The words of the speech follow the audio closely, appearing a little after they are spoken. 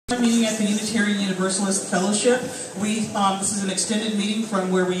Meeting at the Unitarian Universalist Fellowship. This is an extended meeting from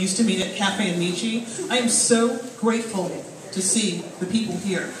where we used to meet at Cafe and Muscogee. I am so grateful to see the people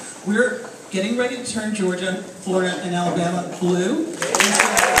here. We're getting ready to turn Georgia, Florida, and Alabama blue. So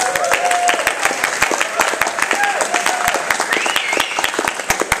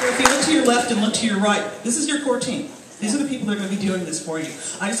if you look to your left and look to your right, this is your core team. These are the people that are going to be doing this for you.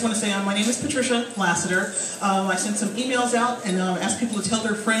 I just want to say my name is Patricia Lassiter. I sent some emails out and asked people to tell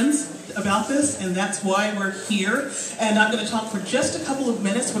their friends about this, and that's why we're here. And I'm going to talk for just a couple of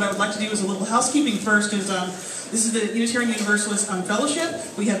minutes. What I would like to do is a little housekeeping first. This is the Unitarian Universalist Fellowship.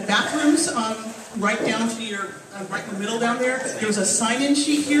 We have bathrooms right down to your, right in the middle down there. There's a sign-in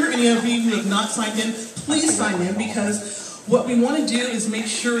sheet here. Any of you who have not signed in, please sign in, because what we want to do is make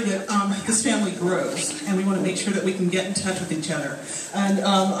sure that this family grows, and we want to make sure that we can get in touch with each other. And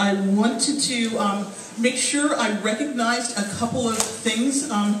I wanted to make sure I recognized a couple of things.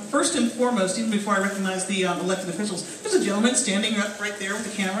 First and foremost, even before I recognize the elected officials, there's a gentleman standing up right there with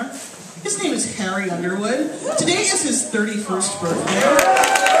the camera. His name is Harry Underwood. Today is his 31st birthday.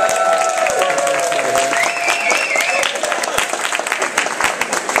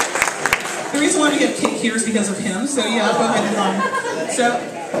 The reason why we have cake here is because of him, so yeah, go ahead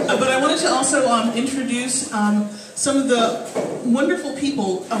and but I wanted to also introduce some of the wonderful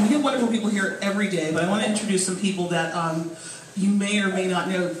people. We have wonderful people here every day, but I want to introduce some people that you may or may not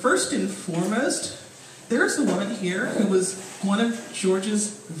know. First and foremost, there's a woman here who was one of Georgia's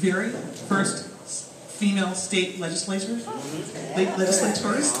very first female state legislators.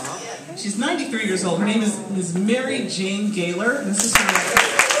 She's 93 years old. Her name is Ms. Mary Jane Gaylor, and this is her.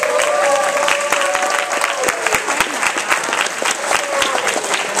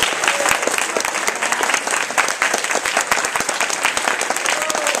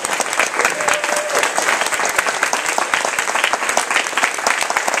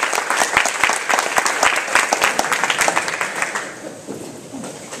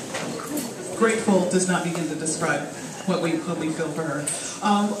 Grateful does not begin to describe what we feel for her.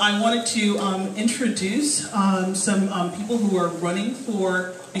 I wanted to introduce some people who are running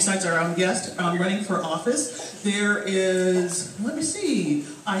for, besides our own guest, running for office. There is, let me see,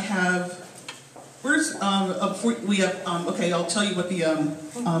 I have, we have, okay, I'll tell you what the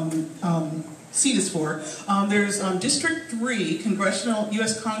seat is for. There's District 3, Congressional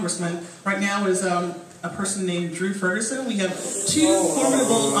U.S. Congressman, right now is a person named Drew Ferguson. We have two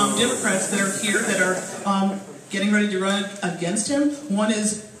formidable Democrats that are here that are getting ready to run against him. One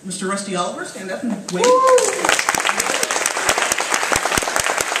is Mr. Rusty Oliver. Stand up and wave.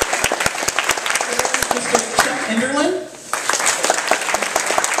 Mr. Chuck Enderlin.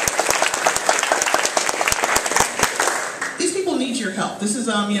 These people need your help. This is,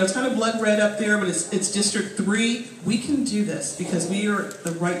 it's kind of blood red up there, but it's District 3. We can do this because we are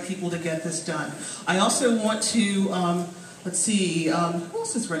the right people to get this done. I also want to, let's see, who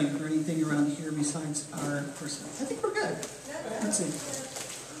else is running for anything around here besides our person? I think we're good. Let's see.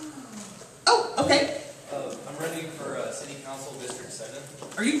 Oh, okay. I'm running for City Council District 7.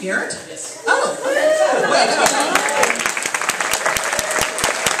 Are you Garrett? Yes. Oh, wait.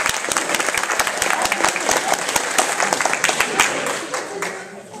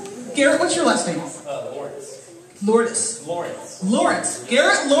 Garrett, what's your last name? Lawrence. Lawrence.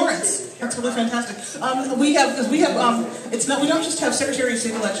 Garrett Lawrence. That's really fantastic. We don't just have Secretary of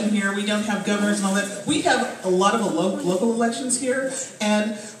State election here. We don't have governors and all that. We have a lot of local elections here,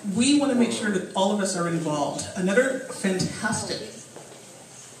 and we want to make sure that all of us are involved. Another fantastic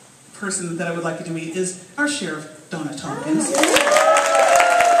person that I would like you to meet is our Sheriff Donna Tompkins.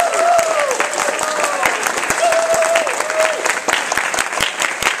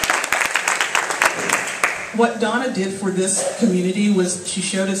 What Donna did for this community was she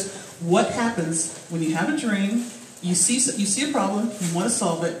showed us what happens when you have a dream, you see a problem, you want to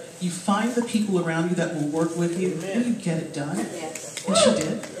solve it, you find the people around you that will work with you, and you get it done. Yes. And she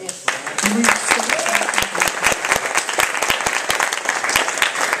did. Yes.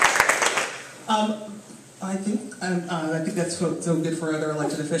 I think that's so good for other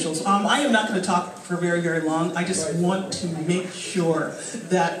elected officials. I am not going to talk for very, very long. I just want to make sure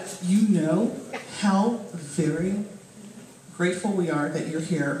that you know how very grateful we are that you're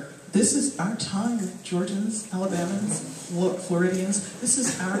here. This is our time, Georgians, Alabamans, Floridians. This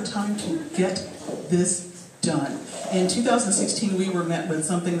is our time to get this done. In 2016, we were met with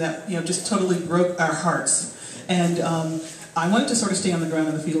something that just totally broke our hearts. And I wanted to sort of stay on the ground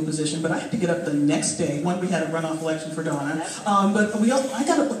in the fetal position, but I had to get up the next day. One, we had a runoff election for Donna, but we had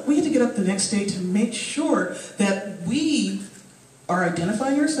to get up the next day to make sure that we are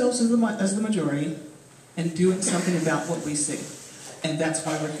identifying ourselves as the majority and doing something about what we see. and that's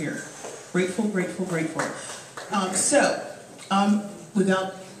why we're here. Grateful, grateful, grateful.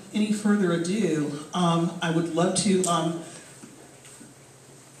 Without any further ado, I would love to,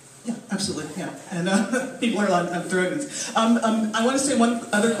 yeah, absolutely, yeah, and people are throwing this. I want to say one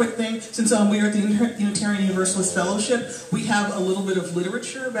other quick thing. Since we are at the Unitarian Universalist Fellowship, we have a little bit of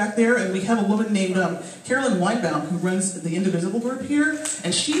literature back there, and we have a woman named Carolyn Weinbaum who runs the Indivisible group here,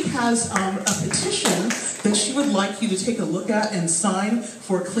 and she has a petition that she would like you to take a look at and sign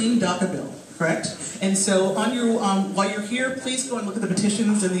for a clean DACA bill. Correct? And so on your while you're here, please go and look at the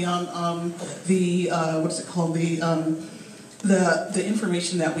petitions and what's it called, the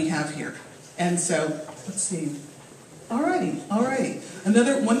information that we have here. And so let's see. Alrighty.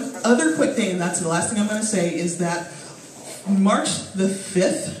 One other quick thing, and that's the last thing I'm going to say, is that March the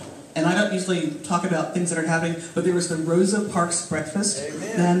 5th, and I don't usually talk about things that are happening, but there was the Rosa Parks breakfast.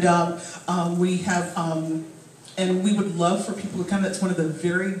 Amen. And we have. And we would love for people to come. That's one of the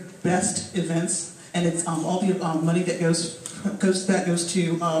very best events, and it's all the money that goes to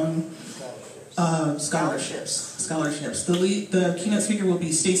scholarships. The keynote speaker will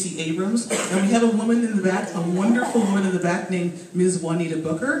be Stacey Abrams, and we have a woman in the back, a wonderful woman in the back named Ms. Juanita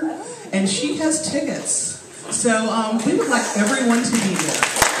Booker, and she has tickets. So we would like everyone to be there.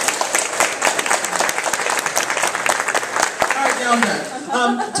 All right, now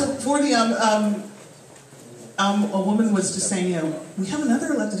I'm done. A woman was just saying, we have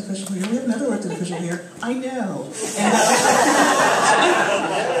another elected official here, I know.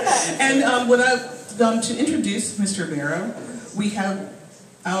 And to introduce Mr. Barrow, we have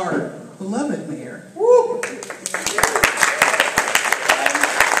our beloved mayor. Woo! For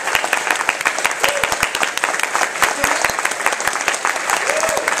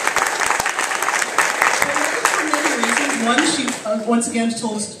many reasons. One, she once again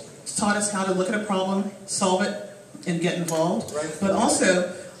taught us how to look at a problem, solve it, and get involved. Right. But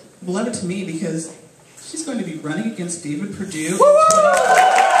also, beloved to me because she's going to be running against David Perdue.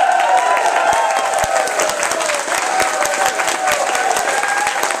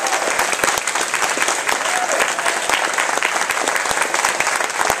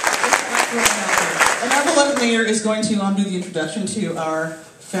 And our beloved mayor is going to do the introduction to our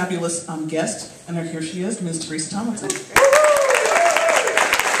fabulous guest. And here she is, Ms. Teresa Tomlinson.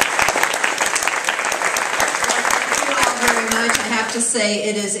 I have to say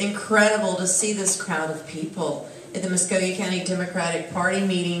it is incredible to see this crowd of people at the Muscogee County Democratic Party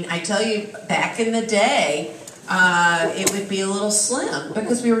meeting. I tell you, back in the day, it would be a little slim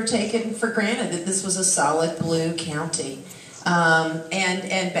because we were taken for granted that this was a solid blue county.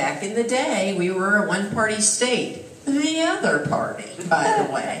 And back in the day, we were a one-party state. The other party, by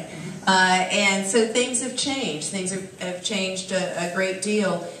the way. And so things have changed. Things have changed a great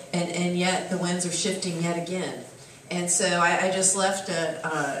deal, and yet the winds are shifting yet again. And so I just left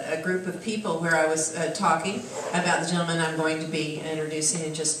a group of people where I was talking about the gentleman I'm going to be introducing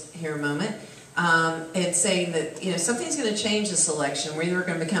in just here a moment, and saying that something's going to change this election. We're either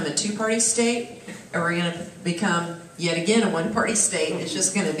going to become a two-party state, or we're going to become yet again a one-party state. It's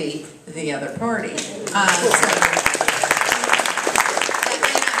just going to be the other party. So that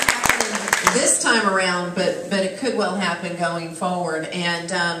may not happen this time around, but it could well happen going forward.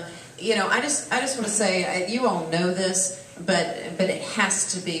 And I just want to say, you all know this, but it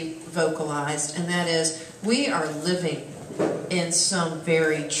has to be vocalized, and that is, we are living in some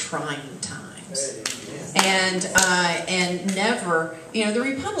very trying times, and never, the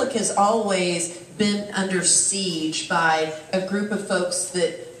Republic has always been under siege by a group of folks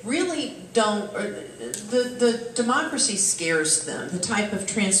that really don't. The democracy scares them. The type of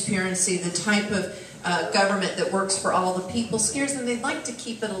transparency, the type of government that works for all the people scares them. They'd like to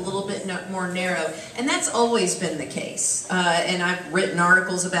keep it a little bit more narrow, and that's always been the case. And I've written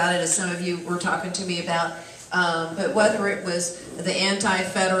articles about it, as some of you were talking to me about. But whether it was the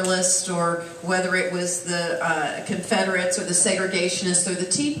anti-federalists, or whether it was the Confederates, or the segregationists, or the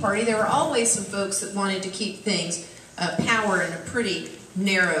Tea Party, there were always some folks that wanted to keep things, power in a pretty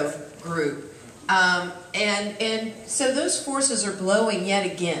narrow group. And so those forces are blowing yet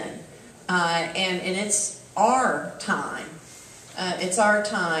again. And it's our time. It's our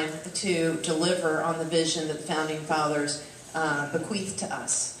time to deliver on the vision that the Founding Fathers bequeathed to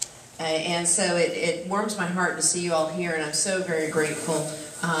us. And so it warms my heart to see you all here, and I'm so very grateful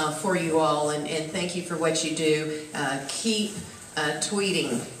for you all, and thank you for what you do. Keep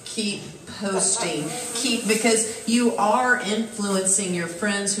tweeting, keep posting, because you are influencing your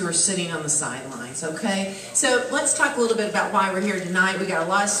friends who are sitting on the sidelines, okay? So let's talk a little bit about why we're here tonight. We got a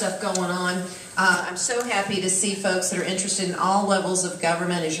lot of stuff going on. I'm so happy to see folks that are interested in all levels of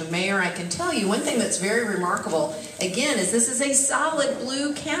government. As your mayor, I can tell you one thing that's very remarkable, again, is this is a solid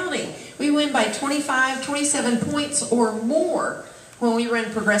blue county. We win by 25, 27 points or more when we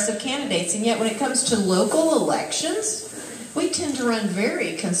run progressive candidates, and yet when it comes to local elections, we tend to run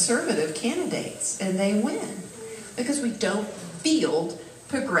very conservative candidates, and they win because we don't field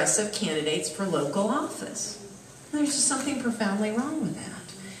progressive candidates for local office. There's just something profoundly wrong with that.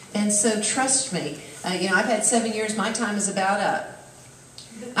 And so trust me, you know, I've had 7 years, my time is about up.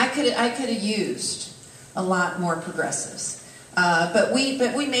 I could have used a lot more progressives. But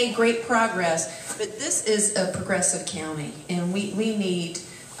we made great progress. But this is a progressive county, and we need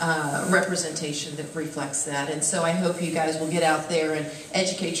representation that reflects that. And so I hope you guys will get out there and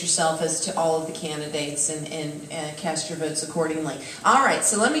educate yourself as to all of the candidates and cast your votes accordingly. All right,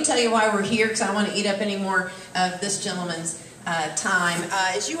 so let me tell you why we're here, because I don't want to eat up any more of this gentleman's time.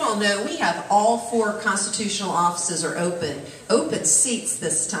 As you all know, we have all 4 constitutional offices are open seats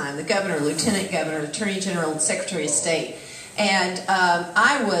this time: the governor, lieutenant governor, attorney general, and secretary of state. And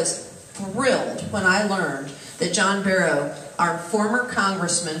I was thrilled when I learned that John Barrow, our former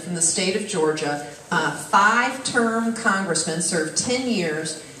congressman from the state of Georgia, 5-term congressman, served 10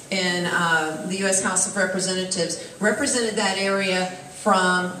 years in the U.S. House of Representatives, represented that area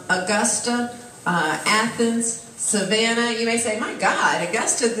from Augusta, Athens, Savannah. You may say, my God,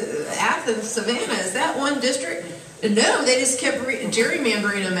 Augusta, Athens, Savannah, is that one district? No, they just kept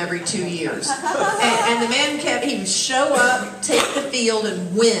gerrymandering him every 2 years. And the man he would show up, take the field,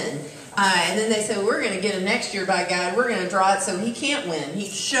 and win. And then they said, we're going to get him next year, by God. We're going to draw it so he can't win.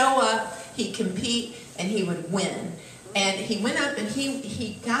 He'd show up, he'd compete, and he would win. And he went up and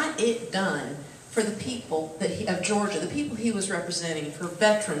he got it done for the people of Georgia, the people he was representing, for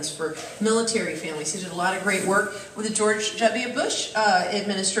veterans, for military families. He did a lot of great work with the George W. Bush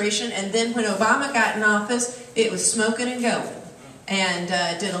administration. And then when Obama got in office, it was smoking and going. And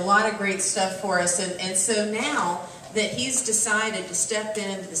did a lot of great stuff for us. And so now that he's decided to step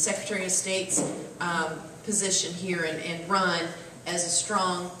into the Secretary of State's position here and run as a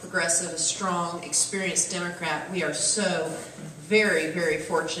strong progressive, a strong, experienced Democrat, we are so very, very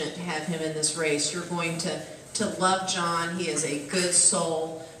fortunate to have him in this race. You're going to love John. He is a good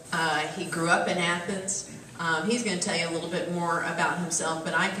soul. He grew up in Athens. He's going to tell you a little bit more about himself,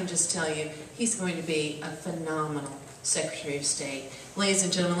 but I can just tell you he's going to be a phenomenal Secretary of State. Ladies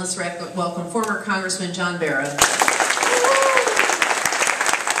and gentlemen, let's welcome former Congressman John Barrow.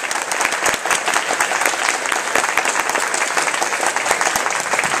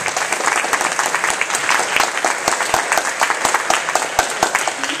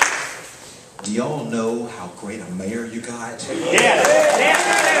 Do y'all know how great a mayor you got? Yes, yes,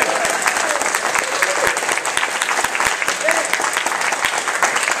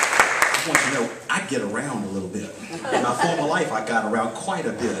 I want you to know, I get around a little bit. In my former life, I got around quite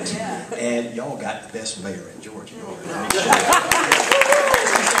a bit. And y'all got the best mayor in Georgia. I've never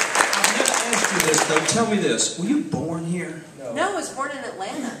asked you this, though. Tell me this. Were you born here? No, I was born in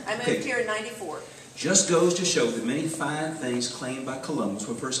Atlanta. I moved here in '94. Just goes to show that many fine things claimed by Columbus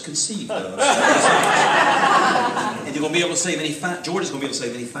were first conceived of. And you're going to be able to say Georgia's going to be able to say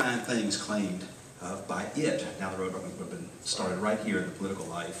many fine things claimed by it. Now the road would have been started right here in the political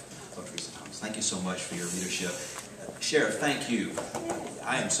life of Teresa Thompson. Thank you so much for your leadership. Sheriff, thank you.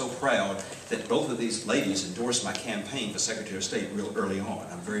 I am so proud that both of these ladies endorsed my campaign for Secretary of State real early on.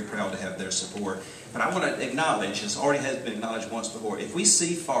 I'm very proud to have their support. But I want to acknowledge, as already has been acknowledged once before, if we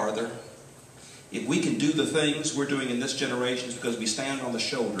see farther, if we can do the things we're doing in this generation, it's because we stand on the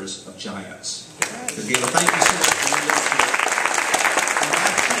shoulders of giants. So Gail, thank you so much for your leadership.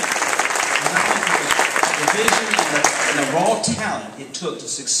 And I think the vision and the raw talent it took to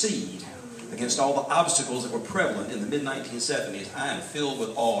succeed against all the obstacles that were prevalent in the mid-1970s, I am filled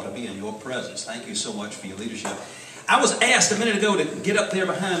with awe to be in your presence. Thank you so much for your leadership. I was asked a minute ago to get up there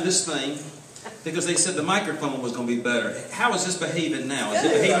behind this thing because they said the microphone was going to be better. How is this behaving now? Is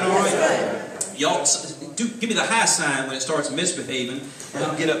it behaving all right? Y'all, give me the high sign when it starts misbehaving, and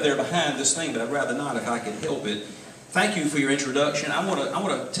I'll get up there behind this thing, but I'd rather not if I could help it. Thank you for your introduction. I want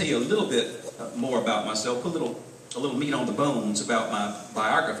to tell you a little bit more about myself, put a little meat on the bones about my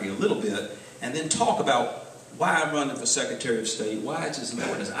biography a little bit, and then talk about why I'm running for Secretary of State, why it's as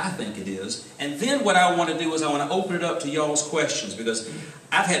important as I think it is. And then what I want to do is I want to open it up to y'all's questions, because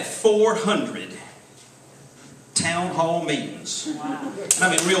I've had 400 town hall meetings. Wow. And I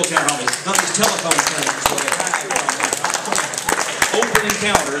mean real town hall meetings, not these telephone things. Open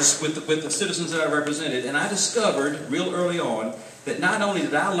encounters with the citizens that I represented, and I discovered real early on that not only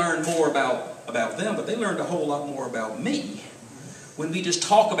did I learn more about them, but they learned a whole lot more about me when we just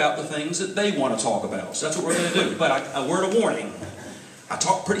talk about the things that they want to talk about. So that's what we're going to do. But a word of warning. I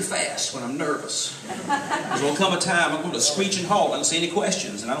talk pretty fast when I'm nervous. There will come a time I'm going to screech and halt. I don't see any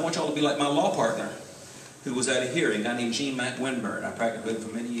questions. And I don't want y'all to be like my law partner, who was at a hearing, a guy named Gene Mack Winburn. I practiced with him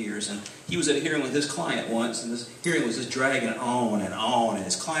for many years. And he was at a hearing with his client once, and this hearing was just dragging on, and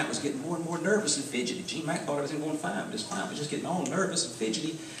his client was getting more and more nervous and fidgety. Gene Mack thought everything was going fine, but his client was just getting all nervous and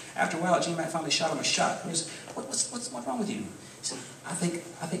fidgety. After a while, Gene Mack finally shot him a shot. He said, what's wrong with you? He said, I think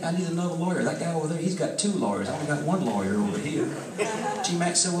I need another lawyer. That guy over there, he's got 2 lawyers. I only got 1 lawyer over here. Gene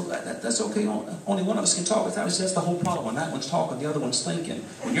Mack said, well, that's okay. Only one of us can talk. He said, that's the whole problem. When that one's talking, the other one's thinking.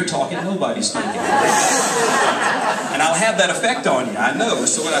 When you're talking, nobody's thinking. And I'll have that effect on you, I know.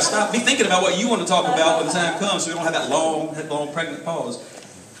 So when I stop, be thinking about what you want to talk about when the time comes, so we don't have that long pregnant pause.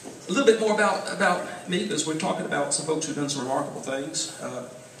 A little bit more about me, because we're talking about some folks who've done some remarkable things.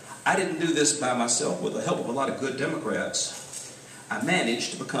 I didn't do this by myself. With the help of a lot of good Democrats, I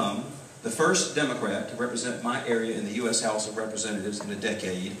managed to become the first Democrat to represent my area in the U.S. House of Representatives in a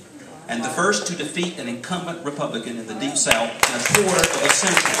decade, and the first to defeat an incumbent Republican in the Deep South in a quarter of a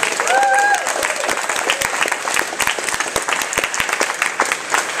century.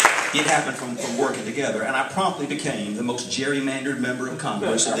 It happened from working together, and I promptly became the most gerrymandered member of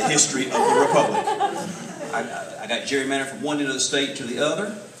Congress in the history of the Republic. I got gerrymandered from one end of the state to the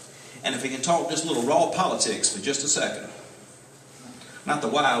other, and if we can talk just a little raw politics for just a second, not the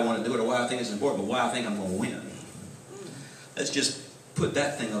why I want to do it or why I think it's important, but why I think I'm going to win. Let's just put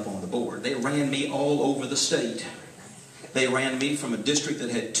that thing up on the board. They ran me all over the state. They ran me from a district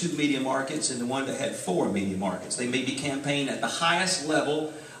that had 2 media markets into one that had 4 media markets. They made me campaign at the highest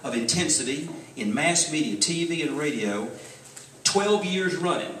level of intensity in mass media, TV and radio, 12 years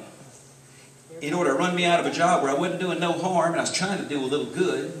running, in order to run me out of a job where I wasn't doing no harm and I was trying to do a little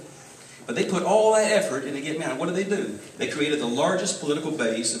good. But they put all that effort in to get me out. What did they do? They created the largest political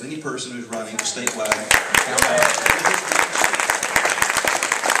base of any person who's running for statewide campaign.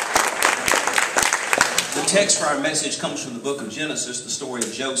 The text for our message comes from the book of Genesis, the story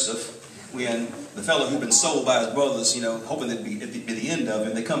of Joseph, when the fellow who'd been sold by his brothers, hoping that'd be the end of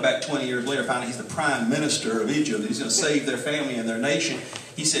him, they come back 20 years later, find out he's the prime minister of Egypt, he's going to save their family and their nation.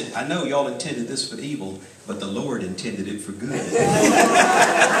 He said, I know y'all intended this for evil, but the Lord intended it for good.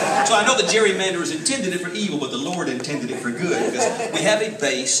 So I know the gerrymanderers intended it for evil, but the Lord intended it for good, because we have a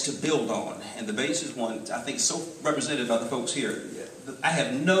base to build on, and the base is one, I think, so represented by the folks here. I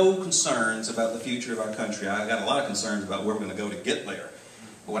have no concerns about the future of our country. I've got a lot of concerns about where we're going to go to get there.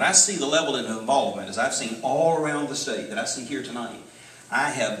 But when I see the level of involvement, as I've seen all around the state, that I see here tonight, I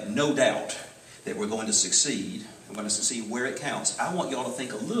have no doubt that we're going to succeed. We're going to succeed where it counts. I want y'all to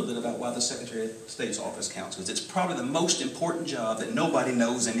think a little bit about why the Secretary of State's office counts, because it's probably the most important job that nobody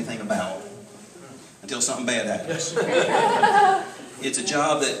knows anything about until something bad happens. It's a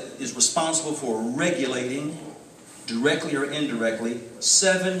job that is responsible for regulating, directly or indirectly,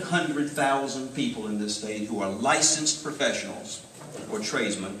 700,000 people in this state who are licensed professionals or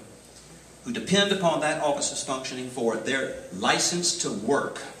tradesmen who depend upon that office's functioning for their license to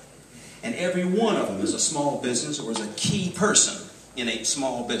work. And every one of them is a small business or is a key person in a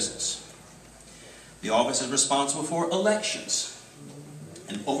small business. The office is responsible for elections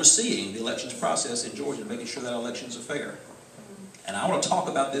and overseeing the elections process in Georgia, making sure that elections are fair. And I want to talk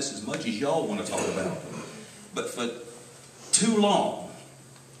about this as much as y'all want to talk about it. But for too long,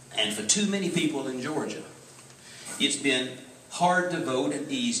 and for too many people in Georgia, it's been hard to vote and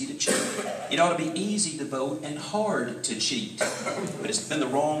easy to cheat. It ought to be easy to vote and hard to cheat. But it's been the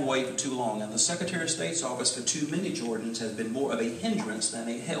wrong way for too long. And the Secretary of State's office for too many Georgians has been more of a hindrance than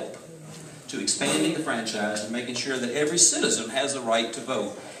a help to expanding the franchise and making sure that every citizen has the right to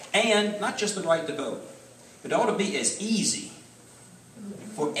vote. And not just the right to vote, but it ought to be as easy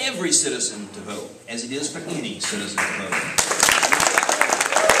for every citizen to vote as it is for any citizen to vote.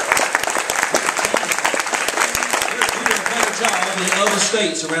 In other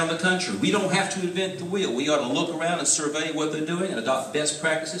states around the country, we don't have to invent the wheel. We ought to look around and survey what they're doing and adopt best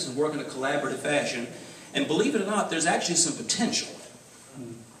practices and work in a collaborative fashion. And believe it or not, there's actually some potential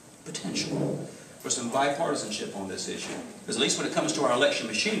for some bipartisanship on this issue. Because at least when it comes to our election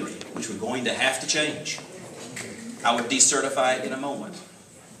machinery, which we're going to have to change, I would decertify it in a moment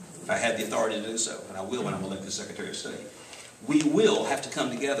if I had the authority to do so. And I will when I'm elected Secretary of State. We will have to come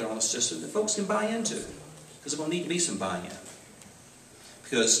together on a system that folks can buy into. Because there's going to need to be some buy-in.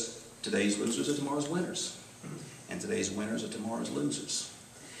 Because today's losers are tomorrow's winners. And today's winners are tomorrow's losers.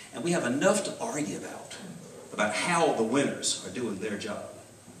 And we have enough to argue about how the winners are doing their job.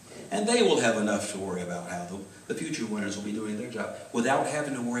 And they will have enough to worry about how the future winners will be doing their job without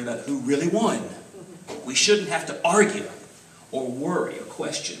having to worry about who really won. We shouldn't have to argue or worry or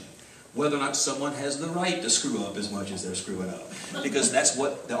question whether or not someone has the right to screw up as much as they're screwing up. Because that's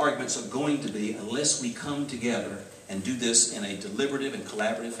what the arguments are going to be unless we come together and do this in a deliberative and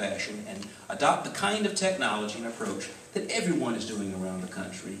collaborative fashion and adopt the kind of technology and approach that everyone is doing around the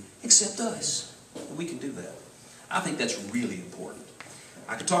country except us. We can do that. I think that's really important.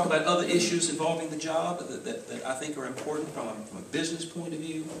 I could talk about other issues involving the job that I think are important from a business point of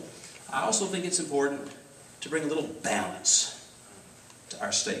view. I also think it's important to bring a little balance to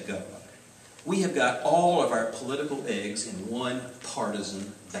our state government. We have got all of our political eggs in one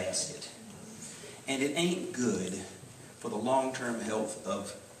partisan basket. And it ain't good for the long-term health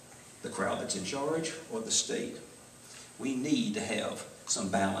of the crowd that's in charge or the state. We need to have some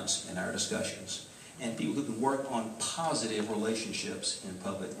balance in our discussions and people who can work on positive relationships in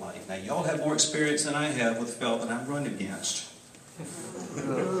public life. Now, y'all have more experience than I have with the fellow that I'm running against.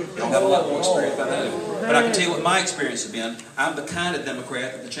 Y'all have a lot more experience than I do. But I can tell you what my experience has been. I'm the kind of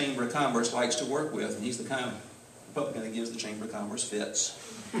Democrat that the Chamber of Commerce likes to work with, and he's the kind of Republican that gives the Chamber of Commerce fits.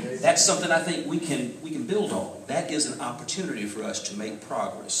 That's something I think we can build on. That is an opportunity for us to make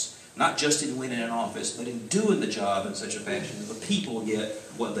progress. Not just in winning an office, but in doing the job in such a fashion that the people get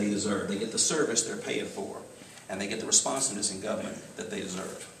what they deserve. They get the service they're paying for, and they get the responsiveness in government that they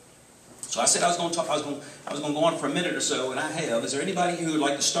deserve. So I said I was going to go on for a minute or so, and I have. Is there anybody who would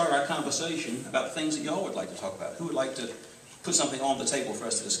like to start our conversation about the things that y'all would like to talk about? Who would like to put something on the table for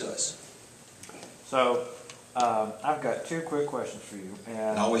us to discuss? So, I've got two quick questions for you.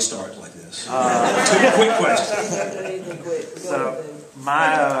 And it always starts like this. Two quick questions. So,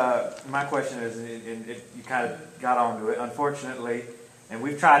 my question is, and you kind of got onto it, unfortunately, and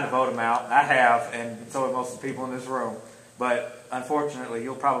we've tried to vote them out. I have, and so have most of the people in this room. But unfortunately,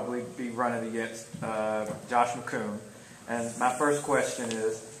 you'll probably be running against Josh McCoon. And my first question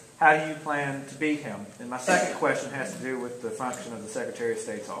is, how do you plan to beat him? And my second question has to do with the function of the Secretary of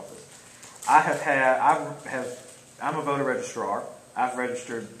State's office. I'm a voter registrar. I've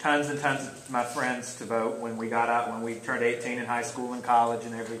registered tons and tons of my friends to vote when we turned 18 in high school and college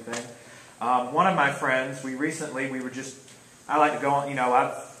and everything. One of my friends, I like to go on,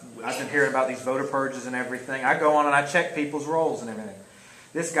 I've been hearing about these voter purges and everything. I go on and I check people's rolls and everything.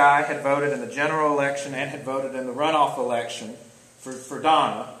 This guy had voted in the general election and had voted in the runoff election for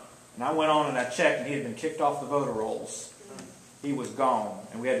Donna. And I went on and I checked, and he had been kicked off the voter rolls. He was gone.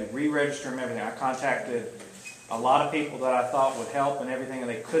 And we had to re-register him and everything. I contacted a lot of people that I thought would help and everything, and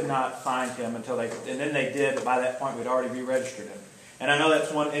they could not find him and then they did, but by that point we'd already re-registered him. And I know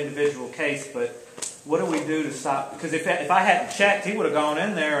that's one individual case, but what do we do to stop? Because if I hadn't checked, he would have gone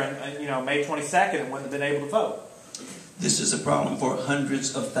in there and May 22nd and wouldn't have been able to vote. This is a problem for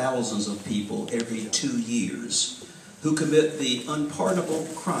hundreds of thousands of people every 2 years who commit the unpardonable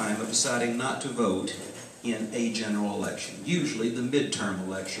crime of deciding not to vote in a general election, usually the midterm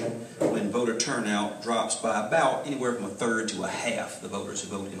election, when voter turnout drops by about anywhere from a third to a half the voters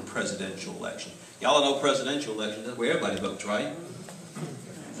who vote in presidential election. Y'all know presidential elections, that's where everybody votes, right?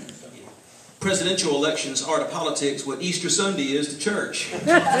 Presidential elections are to politics what Easter Sunday is to church.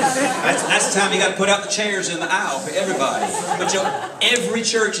 That's the time you got to put out the chairs in the aisle for everybody. But every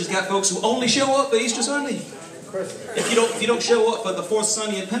church has got folks who only show up for Easter Sunday. If you don't show up for the fourth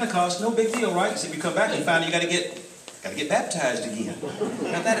Sunday in Pentecost, no big deal, right? So if you come back and you find out you got to get baptized again.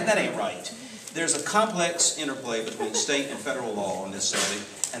 Now that ain't right. There's a complex interplay between state and federal law on this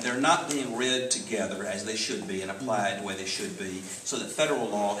subject, and they're not being read together as they should be and applied the way they should be, so that federal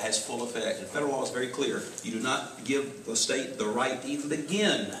law has full effect. And federal law is very clear. You do not give the state the right to even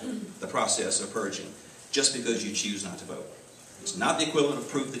begin the process of purging just because you choose not to vote. It's not the equivalent of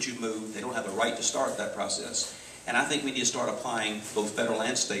proof that you've moved. They don't have the right to start that process. And I think we need to start applying both federal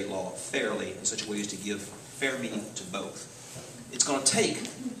and state law fairly in such a way as to give fair meaning to both. It's going to take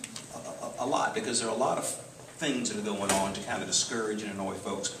a lot, because there are a lot of things that are going on to kind of discourage and annoy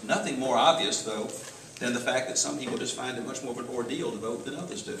folks. Nothing more obvious, though, than the fact that some people just find it much more of an ordeal to vote than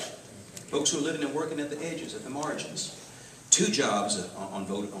others do. Folks who are living and working at the edges, at the margins. 2 jobs on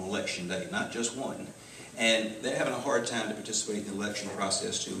election day, not just one. And they're having a hard time to participate in the election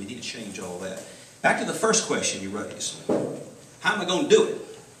process, too. We need to change all that. Back to the first question you raised. How am I going to do it?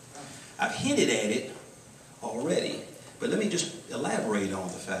 I've hinted at it already, but let me just elaborate on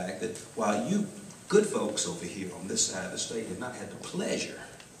the fact that while you good folks over here on this side of the state have not had the pleasure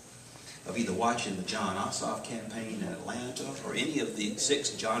of either watching the John Ossoff campaign in Atlanta or any of the 6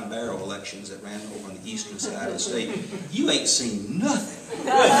 John Barrow elections that ran over on the eastern side of the state, you ain't seen nothing.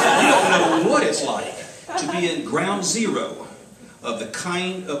 You don't know what it's like to be in ground zero of the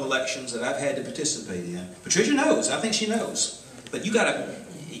kind of elections that I've had to participate in. Patricia knows. I think she knows. But you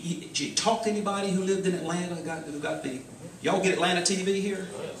you talk to anybody who lived in Atlanta who got the... Y'all get Atlanta TV here?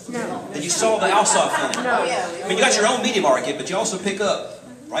 No. And you saw the Ossoff thing? No. I mean, you got your own media market, but you also pick up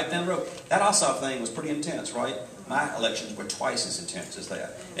right down the road. That Ossoff thing was pretty intense, right? My elections were twice as intense as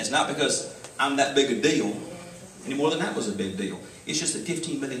that. And it's not because I'm that big a deal, any more than that was a big deal. It's just that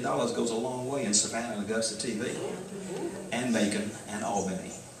 $15 million goes a long way in Savannah and Augusta TV. And Macon and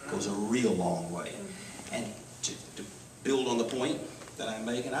Albany goes a real long way. And to build on the point that I'm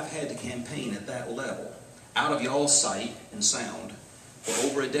making, I've had to campaign at that level, out of y'all's sight and sound, for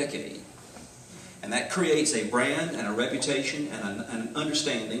over a decade. And that creates a brand and a reputation and an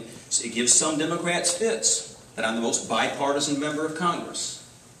understanding. So it gives some Democrats fits that I'm the most bipartisan member of Congress.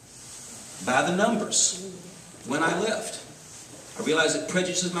 By the numbers. When I left, I realize it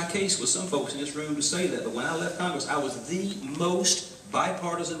prejudices my case with some folks in this room to say that, but when I left Congress, I was the most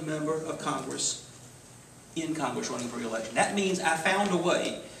bipartisan member of Congress in Congress running for re-election. That means I found a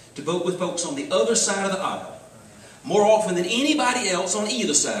way to vote with folks on the other side of the aisle more often than anybody else on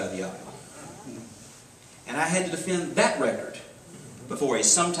either side of the aisle. And I had to defend that record before a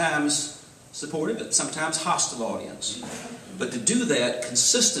sometimes supportive but sometimes hostile audience. But to do that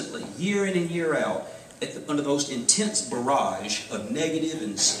consistently, year in and year out, under the most intense barrage of negative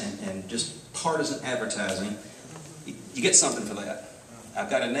and just partisan advertising, you get something for that. I've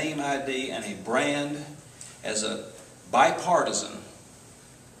got a name ID and a brand as a bipartisan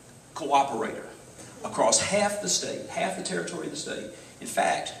cooperator across half the state, half the territory of the state. In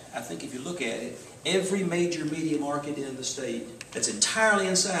fact, I think if you look at it, every major media market in the state that's entirely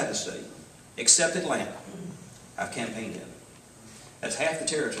inside the state, except Atlanta, I've campaigned in. That's half the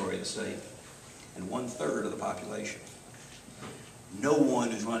territory of the state and 1/3 of the population. No one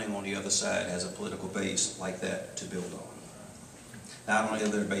who's running on the other side has a political base like that to build on. Not only are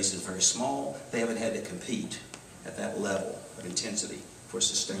their bases very small, they haven't had to compete at that level of intensity for a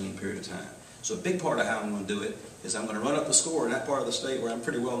sustained period of time. So a big part of how I'm going to do it is I'm going to run up the score in that part of the state where I'm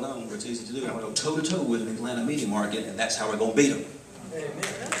pretty well known, where it's easy to do. I'm going to go toe-to-toe with an Atlanta media market, and that's how we're going to beat them.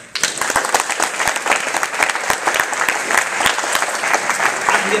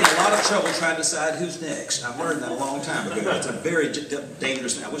 I'm getting a lot of trouble trying to decide who's next. I've learned that a long time ago. It's a very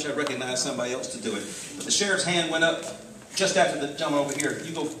dangerous thing. I wish I recognized somebody else to do it. But the sheriff's hand went up just after the gentleman over here.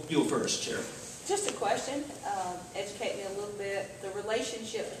 You go first, Sheriff. Just a question, educate me a little bit. The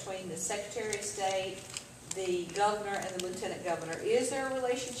relationship between the Secretary of State, the governor, and the lieutenant governor. Is there a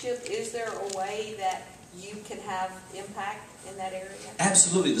relationship? Is there a way that you can have impact in that area?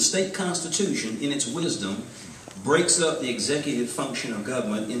 Absolutely. The state constitution, in its wisdom, breaks up the executive function of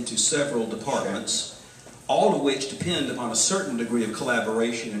government into several departments, all of which depend upon a certain degree of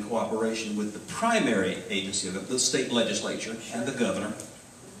collaboration and cooperation with the primary agency of the state legislature and the governor.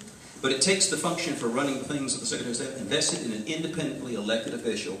 But it takes the function for running things of the Secretary of State invested in an independently elected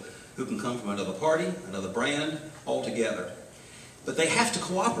official who can come from another party, another brand, altogether. But they have to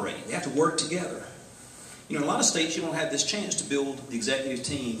cooperate. They have to work together. You know, in a lot of states you don't have this chance to build the executive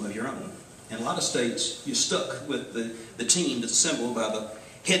team of your own. In a lot of states, you're stuck with the team that's assembled by the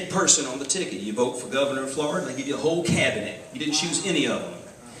head person on the ticket. You vote for governor in Florida, and they give you a whole cabinet. You didn't choose any of them.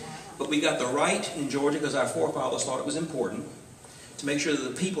 But we got the right in Georgia, because our forefathers thought it was important, to make sure that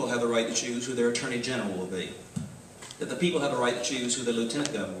the people have the right to choose who their attorney general will be. That the people have the right to choose who their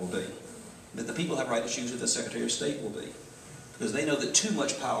lieutenant governor will be. That the people have the right to choose who the Secretary of State will be. Because they know that too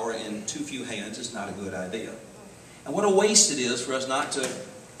much power in too few hands is not a good idea. And what a waste it is for us not to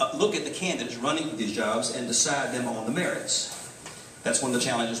look at the candidates running for these jobs and decide them on the merits. That's one of the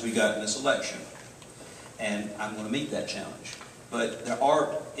challenges we got in this election. And I'm going to meet that challenge. But there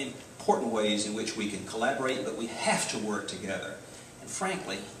are important ways in which we can collaborate, but we have to work together. And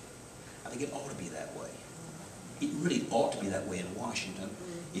frankly, I think it ought to be that way. It really ought to be that way in Washington.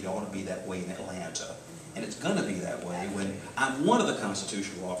 It ought to be that way in Atlanta. And it's going to be that way when I'm one of the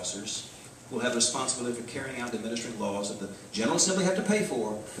constitutional officers who will have responsibility for carrying out the administering laws that the General Assembly have to pay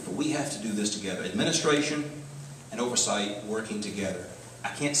for, but we have to do this together. Administration and oversight working together. I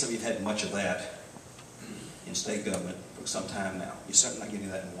can't say we've had much of that in state government for some time now. You're certainly not getting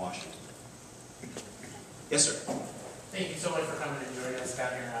that in Washington. Yes, sir. Thank you so much for coming and joining us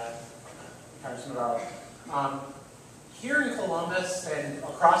down here at Congressman Barrow. Here in Columbus and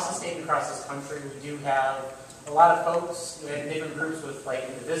across the state and across this country, we do have a lot of folks in different groups with like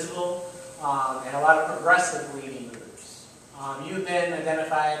Indivisible and a lot of progressive leading groups. You've been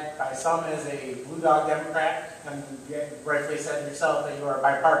identified by some as a blue dog Democrat, and you rightfully said yourself that you are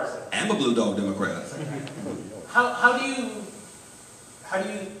bipartisan. I'm a blue dog Democrat. How do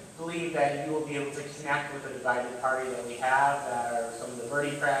you believe that you will be able to connect with the divided party that we have, that are some of the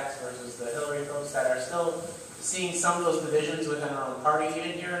Bernie-crats versus the Hillary folks that are still seeing some of those divisions within our own party,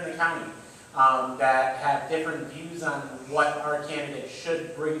 even here in the county, that have different views on what our candidate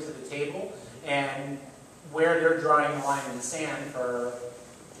should bring to the table, and where they're drawing the line in the sand for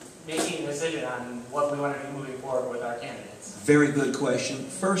making a decision on what we want to do moving forward with our candidates? Very good question.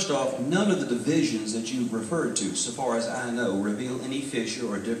 First off, none of the divisions that you referred to, so far as I know, reveal any fissure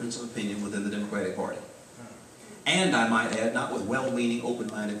or difference of opinion within the Democratic Party. And I might add, not with well-meaning,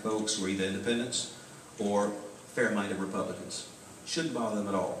 open-minded folks who are either independents or fair-minded Republicans. Shouldn't bother them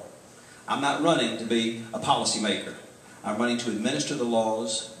at all. I'm not running to be a policymaker. I'm running to administer the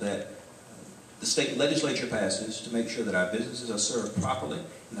laws that the state legislature passes to make sure that our businesses are served properly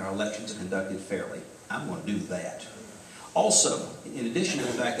and that our elections are conducted fairly. I'm going to do that. Also, in addition to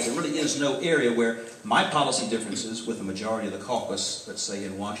the fact that there really is no area where my policy differences with the majority of the caucus, let's say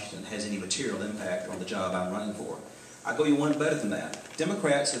in Washington, has any material impact on the job I'm running for. I'll go you one better than that.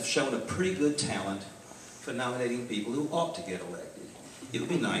 Democrats have shown a pretty good talent for nominating people who ought to get elected. It would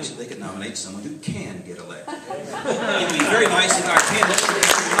be nice if they could nominate someone who can get elected. It would be very nice if our candidates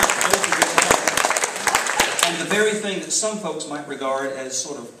should not both get elected. And the very thing that some folks might regard as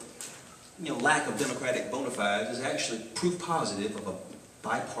sort of lack of democratic bona fides is actually proof positive of a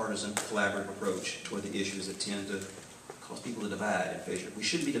bipartisan, collaborative approach toward the issues that tend to cause people to divide and fissure. We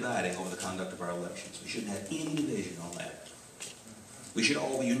shouldn't be dividing over the conduct of our elections. We shouldn't have any division on that. We should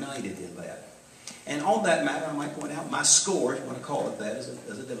all be united in that. And on that matter, I might point out, my score, if you want to call it that,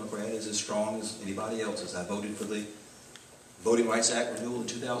 as a Democrat, is as strong as anybody else's. I voted for the Voting Rights Act renewal in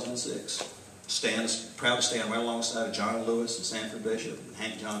 2006. Proud to stand right alongside of John Lewis and Sanford Bishop and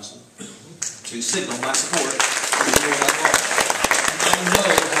Hank Johnson to signal my support for the renewal of that law. And I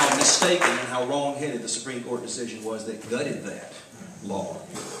know how mistaken and how wrong-headed the Supreme Court decision was that gutted that law.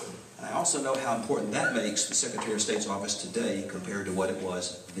 And I also know how important that makes the Secretary of State's office today compared to what it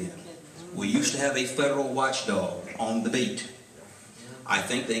was then. We used to have a federal watchdog on the beat. I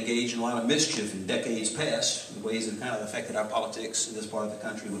think they engaged in a lot of mischief in decades past, in ways that kind of affected our politics in this part of the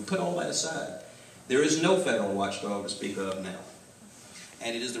country. We put all that aside. There is no federal watchdog to speak of now.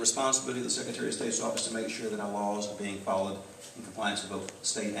 And it is the responsibility of the Secretary of State's office to make sure that our laws are being followed in compliance with both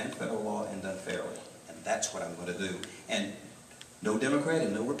state and federal law and done fairly. And that's what I'm going to do. And no Democrat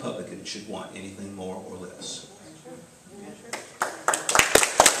and no Republican should want anything more or less.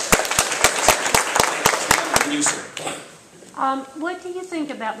 You, sir. What do you think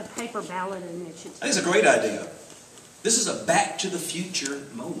about the paper ballot initiative? I think it's a great idea. This is a back to the future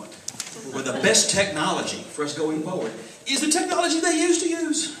moment where the best technology for us going forward is the technology they used to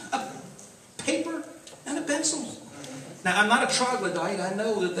use. A paper and a pencil. Now, I'm not a troglodyte. I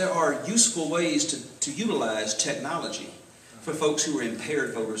know that there are useful ways to utilize technology. For folks who are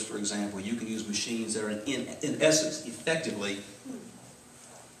impaired voters, for example, you can use machines that are in essence, effectively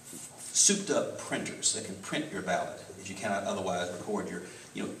souped-up printers that can print your ballot if you cannot otherwise record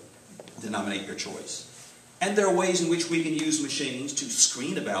your, denominate your choice. And there are ways in which we can use machines to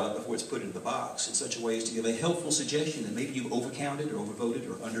screen a ballot before it's put into the box in such a way as to give a helpful suggestion that maybe you've overcounted or overvoted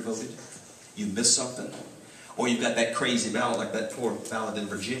or undervoted, you missed something, or you've got that crazy ballot like that poor ballot in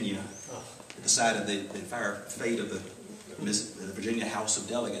Virginia that decided the entire fate of the Virginia House of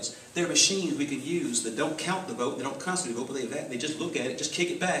Delegates. There are machines we can use that don't count the vote, they don't constantly vote, but they just look at it, just kick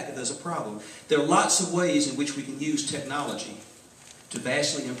it back if there's a problem. There are lots of ways in which we can use technology to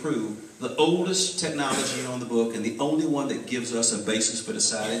vastly improve the oldest technology on the book and the only one that gives us a basis for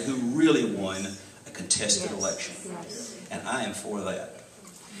deciding who really won a contested election. And I am for that.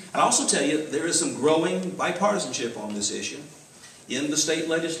 I'll also tell you, there is some growing bipartisanship on this issue in the state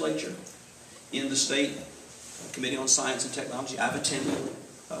legislature, in the state Committee on Science and Technology. I've attended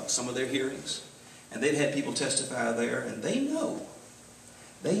some of their hearings, and they've had people testify there, and they know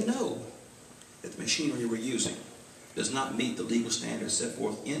that the machinery we're using does not meet the legal standards set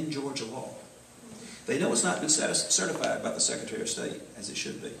forth in Georgia law. They know it's not been certified by the Secretary of State as it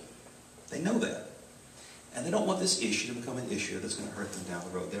should be. They know that. And they don't want this issue to become an issue that's going to hurt them down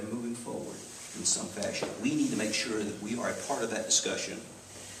the road. They're moving forward in some fashion. We need to make sure that we are a part of that discussion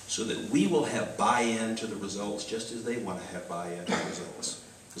so that we will have buy-in to the results just as they want to have buy-in to the results.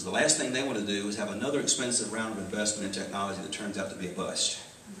 Because the last thing they want to do is have another expensive round of investment in technology that turns out to be a bust.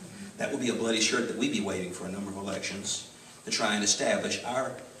 That will be a bloody shirt that we'd be waiting for a number of elections to try and establish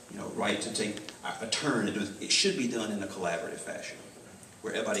our right to take a turn. It should be done in a collaborative fashion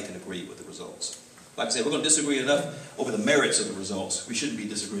where everybody can agree with the results. Like I said, we're going to disagree enough over the merits of the results. We shouldn't be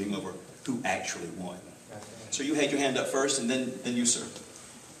disagreeing over who actually won. So you had your hand up first, and then you, sir.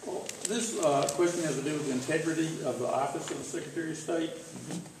 Well, this question has to do with the integrity of the office of the Secretary of State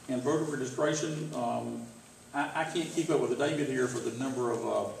and voter registration. I can't keep up with the data here for the number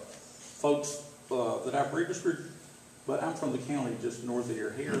of folks that I've registered, but I'm from the county just north of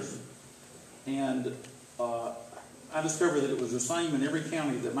here, Harris, and I discovered that it was the same in every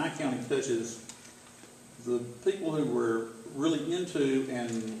county that my county touches. The people who were really into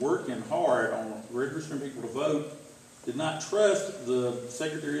and working hard on registering people to vote did not trust the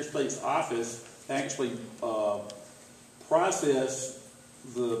Secretary of State's office to actually process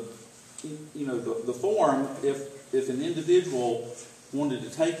the form if an individual wanted to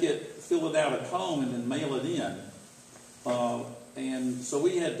take it, fill it out at home, and then mail it in. And so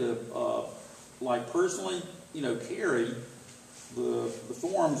we had to personally, carry the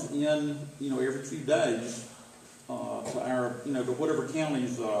forms in, every few days to our, to whatever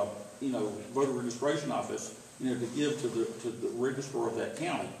county's, voter registration office, to give to the registrar of that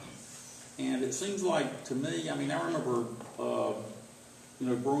county. And it seems like to me, I remember,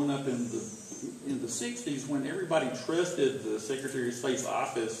 growing up in the 60s when everybody trusted the Secretary of State's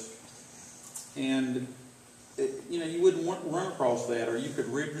office, and you wouldn't run across that, or you could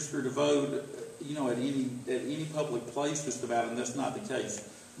register to vote, at any public place just about, and that's not the case.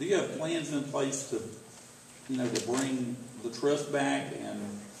 Do you have plans in place to bring the trust back? And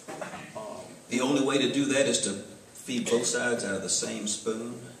the only way to do that is to feed both sides out of the same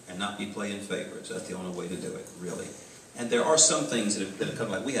spoon and not be playing favorites. That's the only way to do it, really. And there are some things that have come,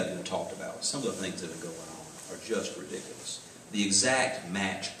 like we haven't even talked about. Some of the things that are going on are just ridiculous. The exact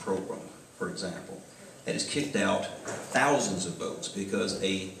match program, for example, that has kicked out thousands of votes because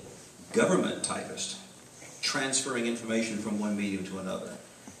a government typist transferring information from one medium to another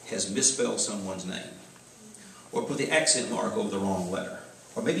has misspelled someone's name, or put the accent mark over the wrong letter,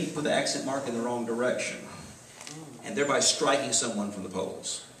 or maybe put the accent mark in the wrong direction, and thereby striking someone from the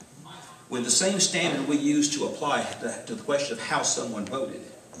polls. When the same standard we use to apply to the question of how someone voted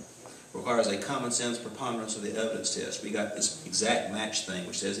requires a common sense preponderance of the evidence test, we got this exact match thing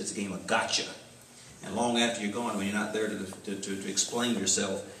which says it's a game of gotcha. And long after you're gone, when you're not there to explain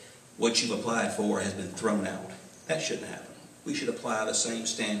yourself, what you've applied for has been thrown out. That shouldn't happen. We should apply the same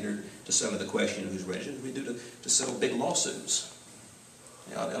standard to some of the question of who's registered as we do to settle big lawsuits.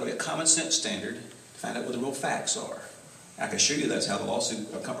 It ought to be a common sense standard to find out what the real facts are. I can assure you that's how the lawsuit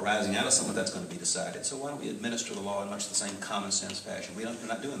arising out of something that's going to be decided. So why don't we administer the law in much the same common sense fashion? We're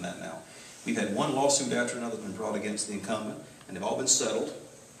not doing that now. We've had one lawsuit after another been brought against the incumbent, and they've all been settled,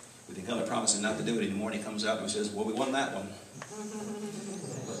 with the incumbent promising not to do it anymore, and he comes out and he says, well, we won that one.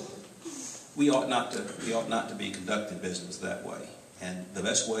 We ought not to be conducting business that way. And the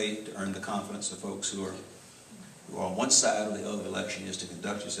best way to earn the confidence of folks who are on one side or the other of the election is to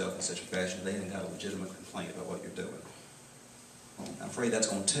conduct yourself in such a fashion they haven't got a legitimate complaint about what you're doing. I'm afraid that's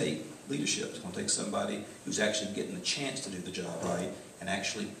going to take leadership. It's going to take somebody who's actually getting the chance to do the job right and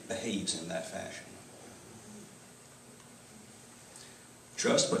actually behaves in that fashion.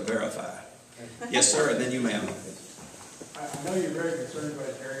 Trust but verify. Yes, sir, and then you, ma'am. I know you're very concerned about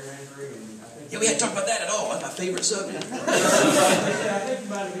gerrymandering, and I think... Yeah, we hadn't talked about that at all. That's my favorite subject. I think you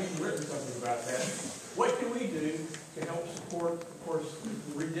might have even written something about that. What can we do to help support, of course,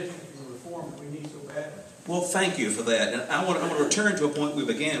 the redistricting reform that we need so badly? Well, thank you for that. And I want to return to a point we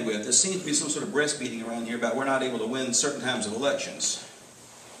began with. There seems to be some sort of breastfeeding around here about we're not able to win certain times of elections.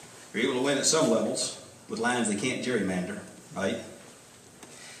 We're able to win at some levels with lines they can't gerrymander, right?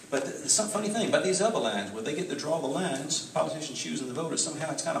 But there's some funny thing about these other lines, where they get to draw the lines, politicians choosing the voters, somehow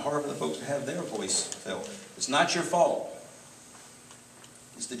it's kind of hard for the folks to have their voice felt. It's not your fault.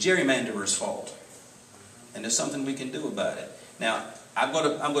 It's the gerrymanderer's fault. And there's something we can do about it. Now, I'm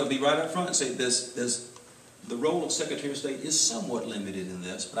going to be right up front and say this. The role of Secretary of State is somewhat limited in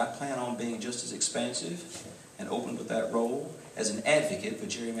this, but I plan on being just as expansive and open with that role as an advocate for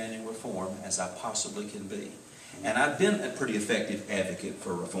gerrymandering reform as I possibly can be. And I've been a pretty effective advocate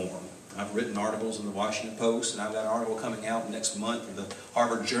for reform. I've written articles in the Washington Post, and I've got an article coming out next month in the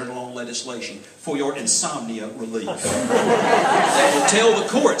Harvard Journal on Legislation for your insomnia relief. That will tell the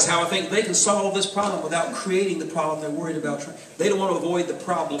courts how I think they can solve this problem without creating the problem they're worried about. They don't want to avoid the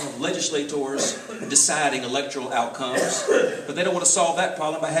problem of legislators deciding electoral outcomes, but they don't want to solve that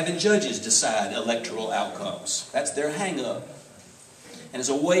problem by having judges decide electoral outcomes. That's their hang-up. And there's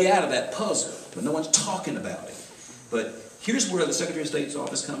a way out of that puzzle, but no one's talking about it. But here's where the Secretary of State's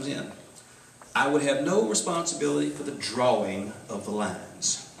office comes in. I would have no responsibility for the drawing of the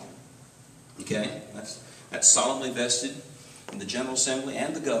lines. Okay? That's solemnly vested from the General Assembly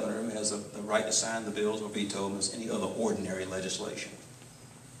and the governor, who has the right to sign the bills or veto them, as any other ordinary legislation.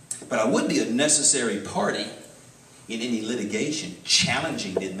 But I would be a necessary party in any litigation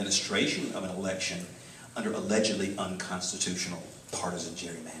challenging the administration of an election under allegedly unconstitutional partisan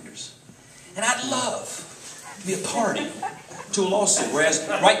gerrymanders. And I'd love to be a party to a lawsuit, whereas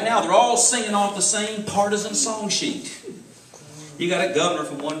right now they're all singing off the same partisan song sheet. You got a governor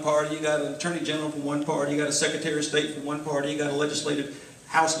from one party, you got an attorney general from one party, you got a secretary of state from one party, you got a legislative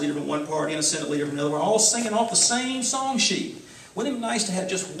house leader from one party and a senate leader from another. We're all singing off the same song sheet. Wouldn't it be nice to have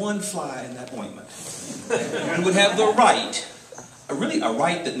just one fly in that ointment? Who would have the right, really a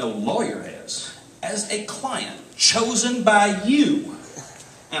right that no lawyer has, as a client chosen by you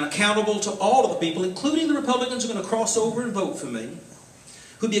and accountable to all of the people, including the Republicans who are going to cross over and vote for me,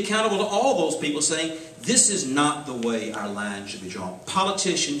 who'd be accountable to all those people, saying, this is not the way our line should be drawn.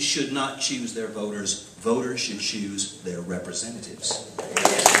 Politicians should not choose their voters. Voters should choose their representatives.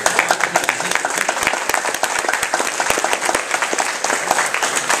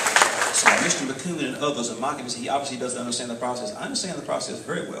 So Mr. McCoon and others are mocking me. He obviously doesn't understand the process. I understand the process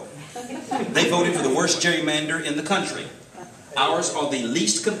very well. They voted for the worst gerrymander in the country. Ours are the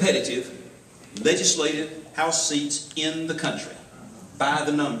least competitive legislative House seats in the country, by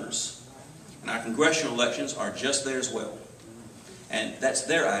the numbers. And our congressional elections are just there as well. And that's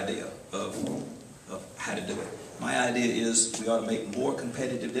their idea of how to do it. My idea is we ought to make more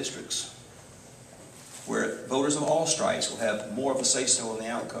competitive districts where voters of all stripes will have more of a say-so in the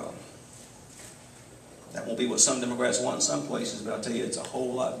outcome. That won't be what some Democrats want in some places, but I'll tell you, it's a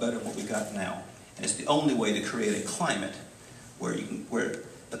whole lot better than what we got now. And it's the only way to create a climate where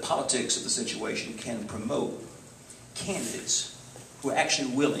the politics of the situation can promote candidates who are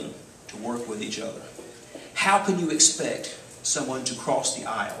actually willing to work with each other. How can you expect someone to cross the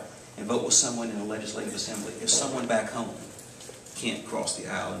aisle and vote with someone in the legislative assembly if someone back home can't cross the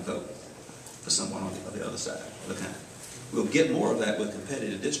aisle and vote for someone on the other side of the kind? We'll get more of that with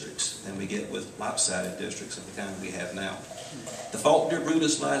competitive districts than we get with lopsided districts of the kind we have now. The fault, dear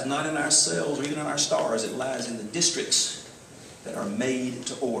Brutus, lies not in ourselves or even in our stars. It lies in the districts that are made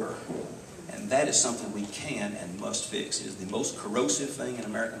to order. And that is something we can and must fix. It is the most corrosive thing in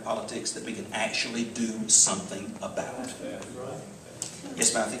American politics that we can actually do something about.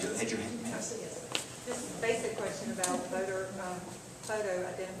 Yes, ma'am, I think you had your hand. Just a basic question about voter photo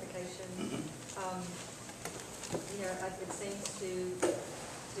identification. It seems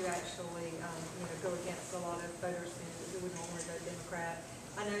to actually go against a lot of voters who would normally vote Democrat.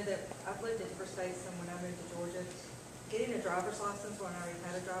 I know that I've lived in different states, and when I moved to Georgia, getting a driver's license when I already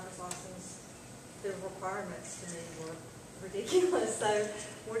had a driver's license, the requirements to me were ridiculous. So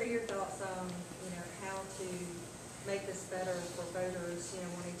what are your thoughts on, how to make this better for voters,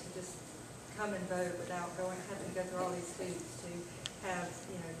 wanting to just come and vote without having to go through all these hoops to have,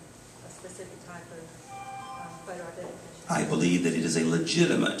 a specific type of photo identification? I believe that it is a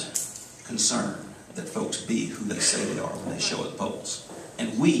legitimate concern that folks be who they say they are when they show at the polls.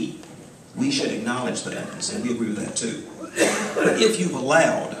 And we should acknowledge that and say we agree with that too. But if you've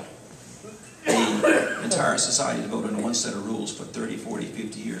allowed the entire society to vote under one set of rules for 30, 40,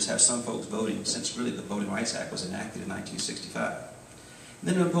 50 years, have some folks voting since really the Voting Rights Act was enacted in 1965, and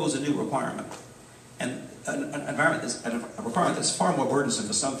then to impose a new requirement, and a requirement that's far more burdensome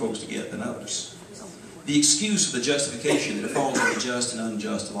for some folks to get than others. The excuse for the justification that it falls on the just and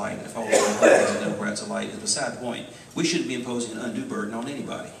unjust alike, that it falls on Republicans and Democrats alike, is beside the point. We shouldn't be imposing an undue burden on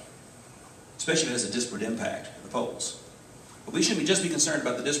anybody, especially if it has a disparate impact at the polls. But we shouldn't just be concerned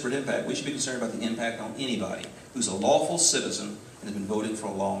about the disparate impact. We should be concerned about the impact on anybody who's a lawful citizen and has been voting for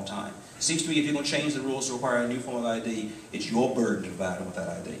a long time. It seems to me if you're going to change the rules to require a new form of ID, it's your burden to provide them with that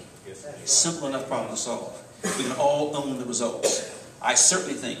ID. Simple enough problem to solve. We can all own the results. I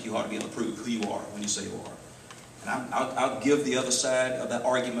certainly think you ought to be able to prove who you are when you say you are. And I'll give the other side of that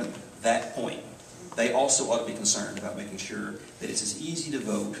argument that point. They also ought to be concerned about making sure that it's as easy to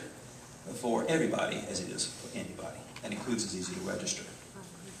vote for everybody as it is for anybody. That includes as easy to register.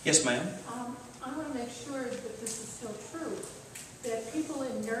 Yes, ma'am? I want to make sure that this is still true, that people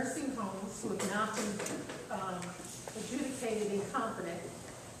in nursing homes who have not been adjudicated incompetent,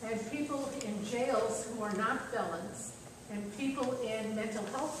 and people in jails who are not felons, and people in mental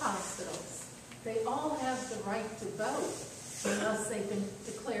health hospitals, they all have the right to vote unless they've been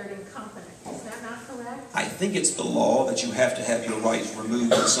declared incompetent. Is that not correct? I think it's the law that you have to have your rights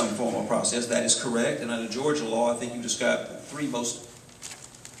removed in some form of process. That is correct. And under Georgia law, I think you described the three most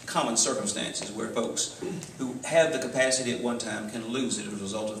common circumstances where folks who have the capacity at one time can lose it as a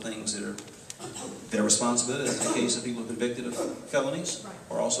result of things that are their responsibility. In the case of people convicted of felonies,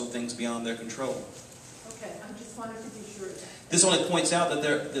 or also things beyond their control. Okay, I just wanted to be sure of that. This only points out that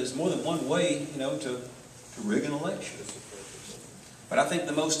there's more than one way, to rig an election. But I think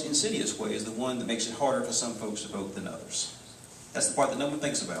the most insidious way is the one that makes it harder for some folks to vote than others. That's the part that no one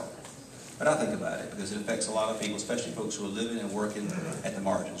thinks about. But I think about it because it affects a lot of people, especially folks who are living and working at the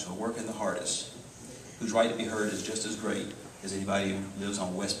margins, who are working the hardest, whose right to be heard is just as great as anybody who lives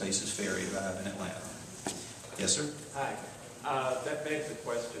on West Paces Ferry Drive in Atlanta. Yes, sir? Hi. That begs the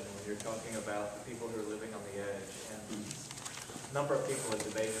question when you're talking about the people who are living on the edge. And a number of people have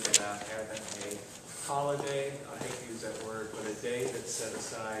debated about having a holiday, I hate to use that word, but a day that's set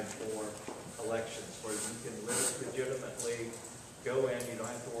aside for elections where you can legitimately go in, you don't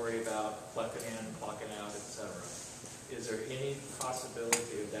have to worry about clocking in, clocking out, etc. Is there any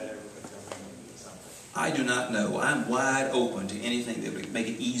possibility of that ever becoming something? I do not know. I'm wide open to anything that would make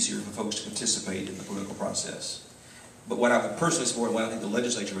it easier for folks to participate in the political process. But what I would personally support and what I think the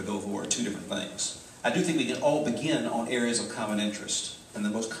legislature would go for are two different things. I do think we can all begin on areas of common interest. And the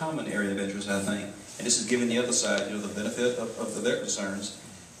most common area of interest, I think, and this is giving the other side, the benefit of their concerns,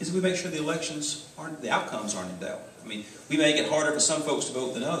 is that we make sure the outcomes aren't in doubt. I mean, we make it harder for some folks to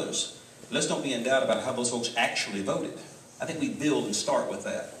vote than others. Let's don't be in doubt about how those folks actually voted. I think we build and start with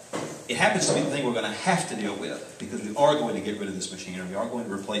that. It happens to be the thing we're going to have to deal with because we are going to get rid of this machinery. We are going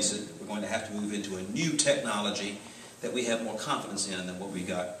to replace it. We're going to have to move into a new technology that we have more confidence in than what we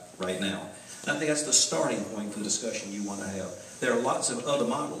got right now. And I think that's the starting point for the discussion you want to have. There are lots of other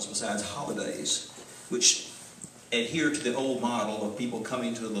models besides holidays which adhere to the old model of people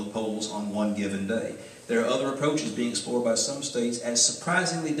coming to the polls on one given day. There are other approaches being explored by some states as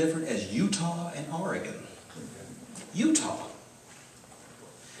surprisingly different as Utah and Oregon. Utah,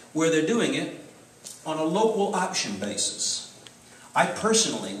 where they're doing it on a local option basis. I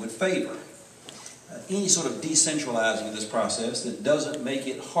personally would favor any sort of decentralizing of this process that doesn't make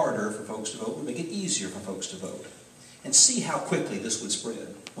it harder for folks to vote, would make it easier for folks to vote. And see how quickly this would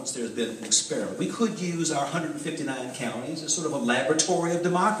spread once there's been an experiment. We could use our 159 counties as sort of a laboratory of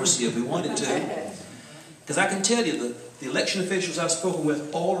democracy if we wanted to. Because I can tell you the election officials I've spoken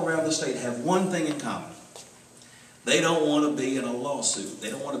with all around the state have one thing in common. They don't want to be in a lawsuit.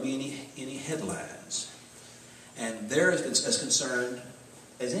 They don't want to be any headlines. And they're as concerned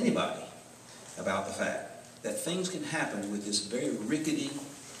as anybody about the fact that things can happen with this very rickety,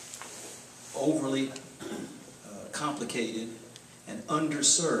 overly complicated and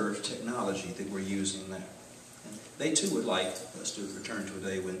underserved technology that we're using now. And they too would like us to return to a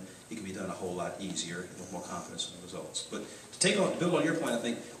day when it can be done a whole lot easier and with more confidence in the results. But to build on your point, I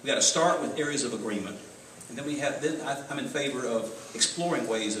think we got to start with areas of agreement. And then I'm in favor of exploring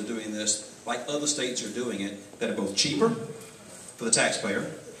ways of doing this like other states are doing it that are both cheaper for the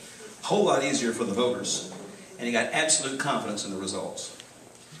taxpayer, a whole lot easier for the voters, and you got absolute confidence in the results.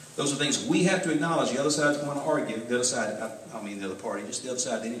 Those are things we have to acknowledge. The other side's going to argue. The other side, I mean the other party, just the other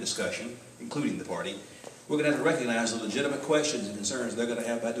side of any discussion, including the party. We're going to have to recognize the legitimate questions and concerns they're going to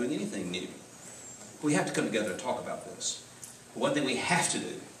have about doing anything new. We have to come together and talk about this. But one thing we have to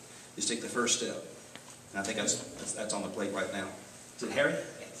do is take the first step. And I think that's on the plate right now. Is it Harry?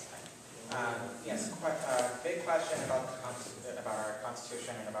 Yes, big question about our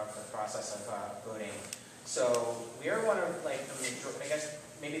Constitution and about the process of voting. So we are one of, I guess,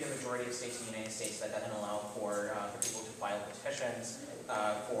 maybe the majority of states in the United States that doesn't allow for people to file petitions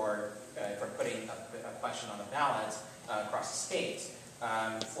for putting a question on the ballot across the state.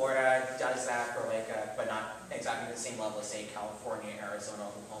 Florida does that for but not exactly the same level as, say, California, Arizona,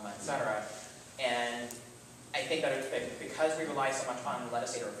 Oklahoma, etc. And I think that because we rely so much on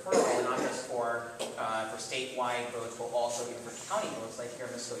legislative referral, not just for statewide votes, but also even for county votes, like here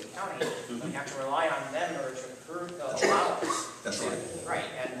in Muscogee County, we have to rely on them in order to approve the allowance. That's right. Right,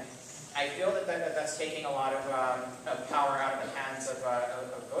 and I feel that's taking a lot of power out of the hands of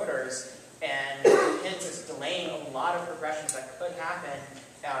voters, and hence it's delaying a lot of progressions that could happen,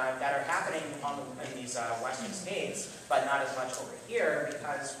 that are happening in these western states, but not as much over here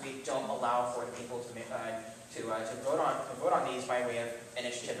because we don't allow for the people to vote on these by way of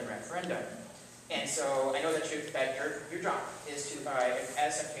initiative and referendum. And so I know that your job is to,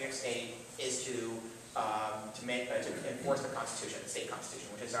 as Secretary of State, is to enforce the Constitution, the state Constitution,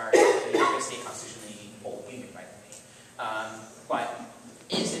 which is the youngest state Constitution in the whole Union, by the way. But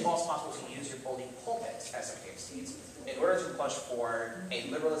is it also possible to use your bully pulpit as Secretary of State in order to push for a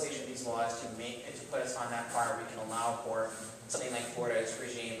liberalization of these laws to put us on that par we can allow for something like Florida's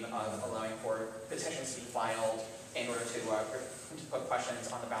regime of allowing for petitions to be filed in order to put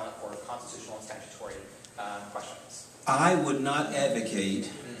questions on the ballot for constitutional and statutory questions? I would not advocate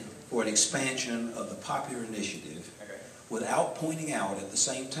for an expansion of the popular initiative without pointing out at the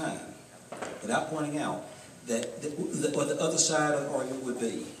same time, what the other side of the argument would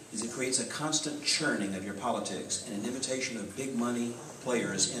be is it creates a constant churning of your politics and an invitation of big money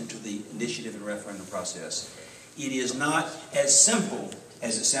players into the initiative and referendum process. It is not as simple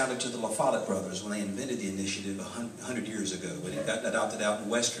as it sounded to the La Follette brothers when they invented the initiative 100 years ago, when it got adopted out in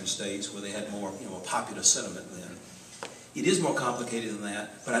western states where they had more, a popular sentiment then. It is more complicated than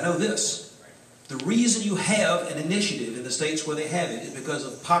that, but I know this. The reason you have an initiative in the states where they have it is because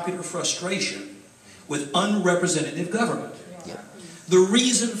of popular frustration with unrepresentative government. Yeah. The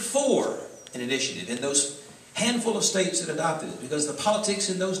reason for an initiative in those handful of states that adopted it, because the politics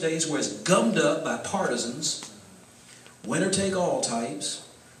in those days were as gummed up by partisans, winner-take-all types,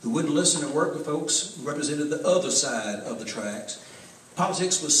 who wouldn't listen or work with folks who represented the other side of the tracks.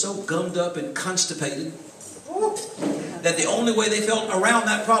 Politics was so gummed up and constipated that the only way they felt around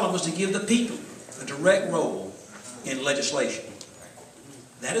that problem was to give the people a direct role in legislation.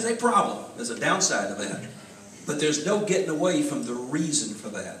 That is a problem. There's a downside to that. But there's no getting away from the reason for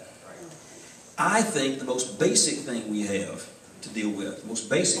that. I think the most basic thing we have to deal with, the most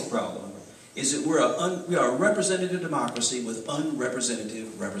basic problem, is that we are a representative democracy with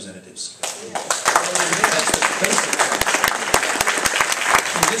unrepresentative representatives. That's the basic problem.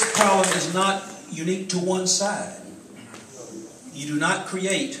 And this problem is not unique to one side. You do not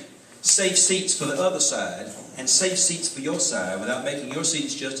create safe seats for the other side and safe seats for your side without making your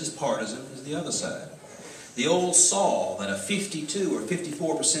seats just as partisan as the other side. The old saw that a 52 or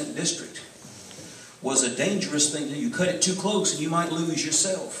 54% district was a dangerous thing to do. You cut it too close and you might lose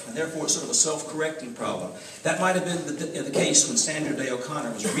yourself. And therefore it's sort of a self-correcting problem. That might have been the case when Sandra Day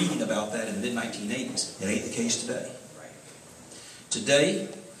O'Connor was reading about that in the mid-1980s. It ain't the case today. Today,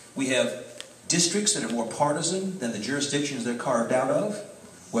 we have districts that are more partisan than the jurisdictions they're carved out of,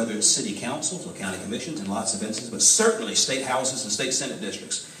 whether it's city councils or county commissions in lots of instances, but certainly state houses and state senate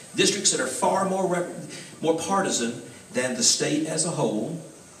districts. Districts that are far more partisan than the state as a whole.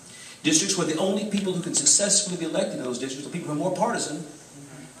 Districts where the only people who can successfully be elected in those districts are people who are more partisan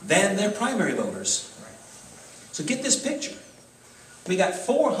than their primary voters. So get this picture. We got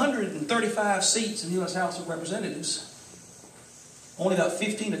 435 seats in the U.S. House of Representatives. Only about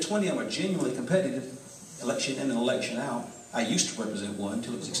 15 to 20 of them are genuinely competitive, election in and election out. I used to represent one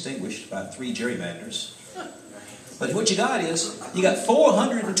until it was extinguished by 3 gerrymanders. But what you got is, you got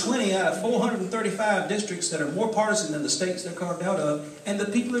 420 out of 435 districts that are more partisan than the states they're carved out of, and the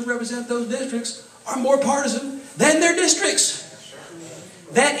people that represent those districts are more partisan than their districts.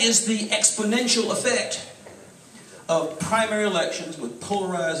 That is the exponential effect of primary elections with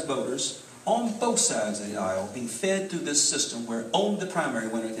polarized voters on both sides of the aisle being fed through this system where only the primary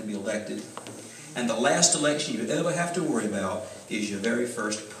winner can be elected, and the last election you ever have to worry about is your very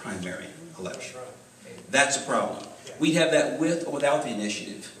first primary election. That's a problem. We'd have that with or without the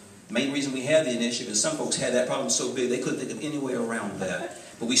initiative. The main reason we have the initiative is some folks had that problem so big they couldn't think of any way around that.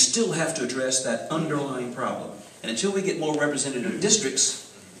 But we still have to address that underlying problem. And until we get more representative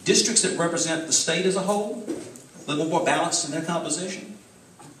districts, districts that represent the state as a whole, a little more balanced in their composition,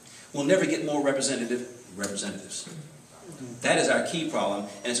 we'll never get more representative representatives. That is our key problem,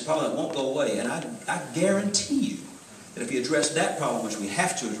 and it's a problem that won't go away. And I guarantee you that if we address that problem, which we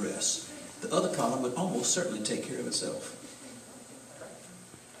have to address, the other problem would almost certainly take care of itself.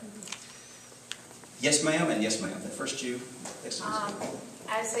 Yes, ma'am, and yes, ma'am. The first you.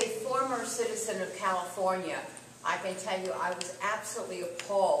 As a former citizen of California, I can tell you I was absolutely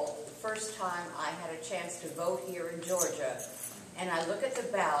appalled the first time I had a chance to vote here in Georgia. And I look at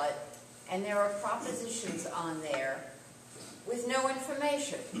the ballot, and there are propositions on there with no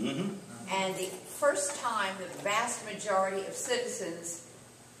information. And the first time the vast majority of citizens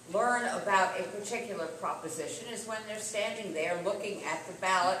learn about a particular proposition is when they're standing there looking at the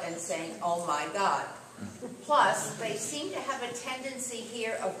ballot and saying, oh my God. Plus, they seem to have a tendency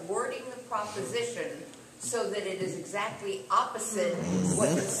here of wording the proposition so that it is exactly opposite what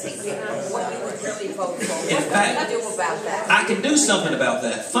you're thinking, what you would really vote for. What can you do about that? I can do something about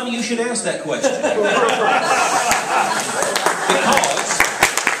that. Funny you should ask that question.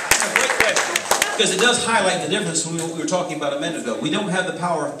 Because it does highlight the difference from what we were talking about a minute ago. We don't have the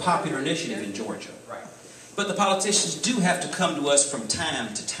power of popular initiative in Georgia. But the politicians do have to come to us from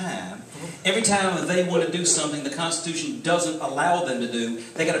time to time. Every time they want to do something the Constitution doesn't allow them to do,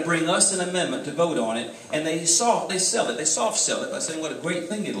 they got to bring us an amendment to vote on it, and they sell it, they soft sell it by saying what a great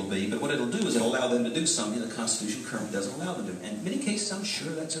thing it'll be, but what it'll do is it'll allow them to do something the Constitution currently doesn't allow them to do. And in many cases, I'm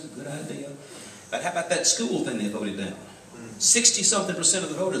sure that's a good idea. But how about that school thing they voted down? 60-something% of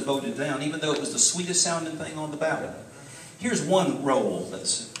the voters voted down, even though it was the sweetest sounding thing on the ballot. Here's one role that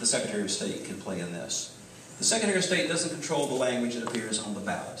the Secretary of State can play in this. The Secretary of State doesn't control the language that appears on the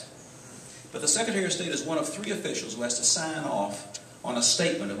ballot. But the Secretary of State is one of 3 officials who has to sign off on a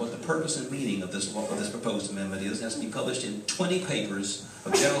statement of what the purpose and meaning of this proposed amendment is. It has to be published in 20 papers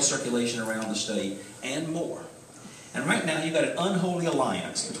of general circulation around the state and more. And right now you've got an unholy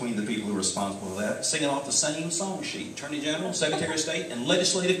alliance between the people who are responsible for that, singing off the same song sheet. Attorney General, Secretary of State, and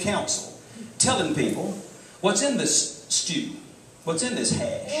Legislative Council, telling people what's in this stew, what's in this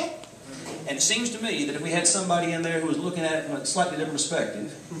hash. And it seems to me that if we had somebody in there who was looking at it from a slightly different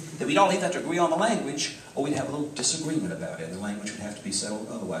perspective, that we'd all either have to agree on the language, or we'd have a little disagreement about it, and the language would have to be settled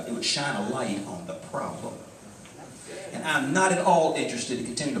otherwise. It would shine a light on the problem. And I'm not at all interested in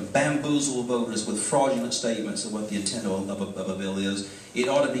continuing to bamboozle voters with fraudulent statements of what the intent of a bill is. It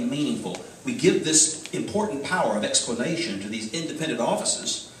ought to be meaningful. We give this important power of explanation to these independent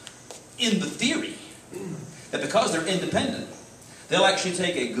offices in the theory that because they're independent, they'll actually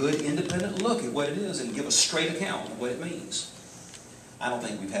take a good independent look at what it is and give a straight account of what it means. I don't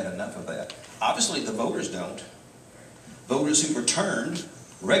think we've had enough of that. Obviously, the voters don't. Voters who've returned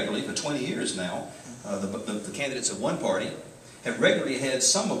regularly for 20 years now, the candidates of one party, have regularly had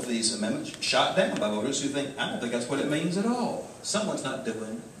some of these amendments shot down by voters who think, I don't think that's what it means at all. Someone's not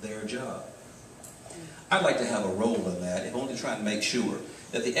doing their job. I'd like to have a role in that, if only to try and make sure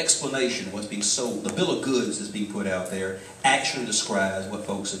that the explanation of what's being sold, the bill of goods that's being put out there, actually describes what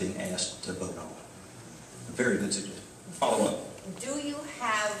folks are being asked to vote on. Very good suggestion. Follow up. Do you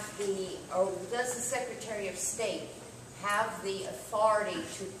have or does the Secretary of State have the authority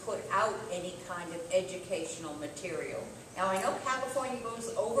to put out any kind of educational material? Now, I know California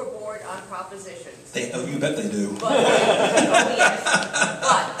goes overboard on propositions. You bet they do. But,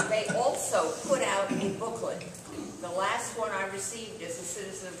 but they also put out a booklet. The last one I received as a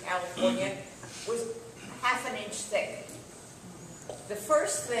citizen of California was half an inch thick. The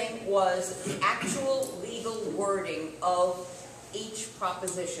first thing was the actual legal wording of each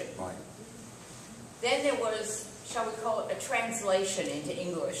proposition. Right. Then there was, shall we call it, a translation into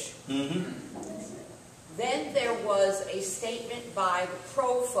English. Then there was a statement by the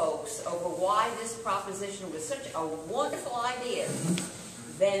pro folks over why this proposition was such a wonderful idea.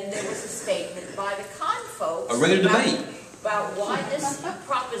 Then there was a statement by the con folks about why this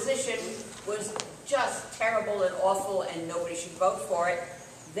proposition was just terrible and awful and nobody should vote for it.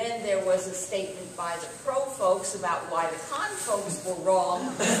 Then there was a statement by the pro folks about why the con folks were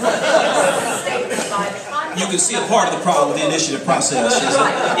wrong. Then there was a statement by the con folks. You can see a part of the problem with the initiative process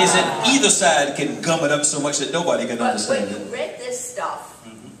is that either side can gum it up so much that nobody can understand it. When you read this stuff,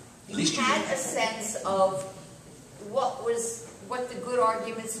 you had a sense of what the good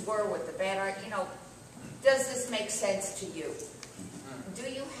arguments were, what the bad arguments, does this make sense to you? Do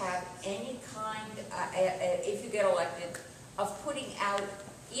you have any kind, if you get elected, of putting out,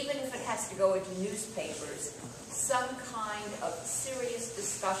 even if it has to go into newspapers, some kind of serious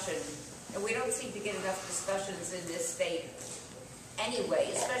discussion? And we don't seem to get enough discussions in this state anyway,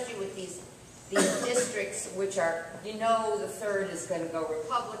 especially with these districts which are, the 3rd is going to go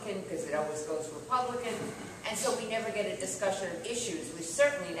Republican because it always goes Republican, and so we never get a discussion of issues. We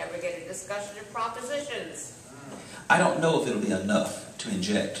certainly never get a discussion of propositions. I don't know if it'll be enough to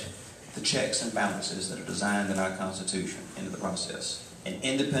inject the checks and balances that are designed in our Constitution into the process. An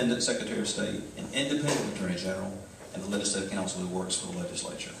independent Secretary of State, an independent Attorney General, and the Legislative Council who works for the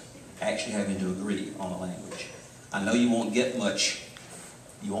legislature actually having to agree on a language. I know you won't get much.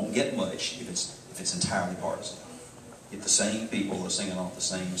 You won't get much if it's entirely partisan. If the same people are singing off the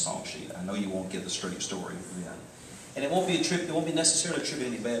same song sheet, I know you won't get the straight story then. And it won't be necessarily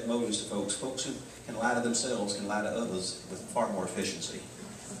attributing any bad motives to folks. Folks who can lie to themselves can lie to others with far more efficiency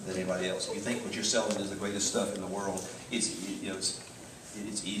than anybody else. If you think what you're selling is the greatest stuff in the world, it's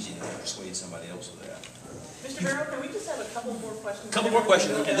easy to persuade somebody else of that. Mr. Barrow, can we just have a couple more questions? A couple more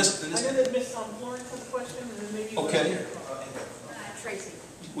questions. I know that Ms. Florence has a question, and then maybe okay. Tracy.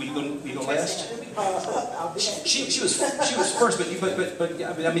 Will you go last? She was first, but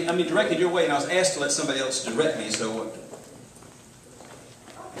I mean directed your way, and I was asked to let somebody else direct me. So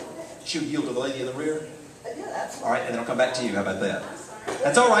she would yield to the lady in the rear. Yeah, that's all right, and then I'll come back to you. How about that?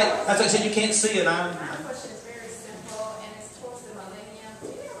 That's all right. That's what I said. You can't see it. My question is very simple, and it's towards the millennium. Do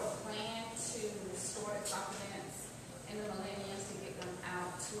you have a plan to restore the confidence in the millennials to get them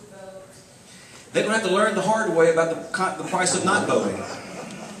out to vote? They're going to have to learn the hard way about the price of not voting.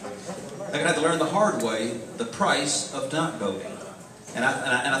 They're going to have to learn the hard way the price of not voting. And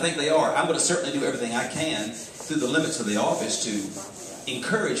I think they are. I'm going to certainly do everything I can through the limits of the office to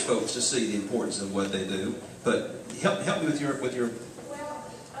encourage folks to see the importance of what they do. But help me with your. Well,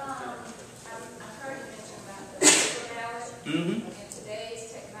 I've heard you mention about the paper ballot and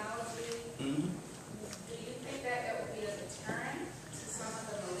today's technology. Do you think that would be a deterrent to some of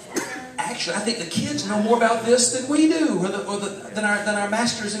the millennials? Actually, I think the kids know more about this than we do, than our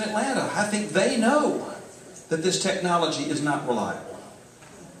masters in Atlanta. I think they know that this technology is not reliable.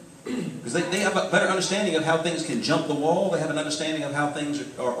 Because they have a better understanding of how things can jump the wall. They have an understanding of how things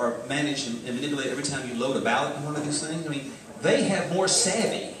are managed and manipulated every time you load a ballot in one of these things. I mean, they have more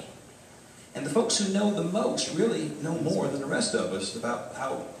savvy. And the folks who know the most really know more than the rest of us about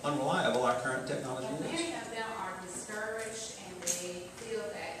how unreliable our current technology is. Many of them are discouraged and they feel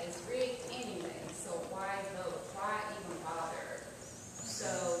that it's rigged anyway, so why vote? Why even bother? So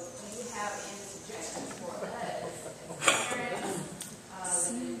do you have any suggestions for us as parents,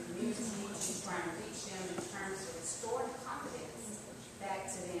 the community, trying to reach them in terms of restoring confidence back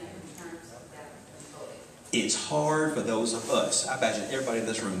to them in terms of that voting? It's hard for those of us. I imagine everybody in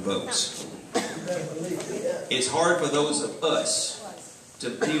this room votes. It's hard for those of us to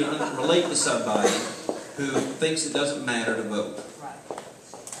even relate to somebody who thinks it doesn't matter to vote.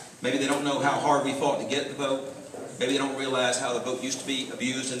 Maybe they don't know how hard we fought to get the vote. Maybe they don't realize how the vote used to be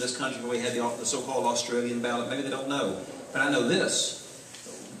abused in this country when we had the so-called Australian ballot. Maybe they don't know. But I know this.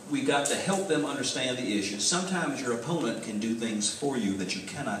 We've got to help them understand the issue. Sometimes your opponent can do things for you that you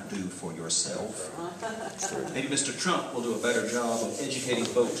cannot do for yourself. Maybe Mr. Trump will do a better job of educating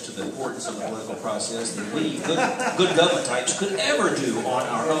folks to the importance of the political process than we, good government types, could ever do on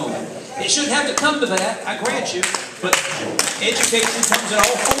our own. It shouldn't have to come to that, I grant you, but education comes in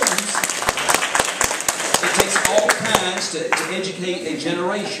all forms. It takes all kinds to educate a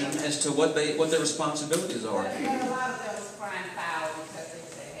generation as to what their responsibilities are.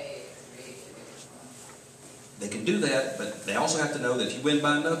 They can do that, but they also have to know that if you win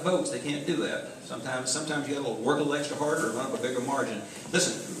by enough votes, they can't do that. Sometimes you got to work a little extra harder or run up a bigger margin.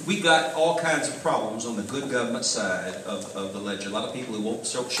 Listen, we got all kinds of problems on the good government side of the ledger. A lot of people who won't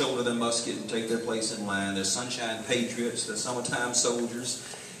shoulder their musket and take their place in line. There's sunshine patriots, there's summertime soldiers.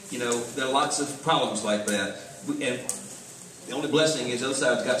 You know, there are lots of problems like that. And the only blessing is the other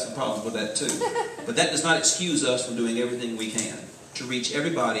side's got some problems with that too. But that does not excuse us from doing everything we can to reach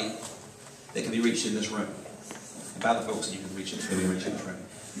everybody that can be reached in this room. By the folks that you can reach in this room.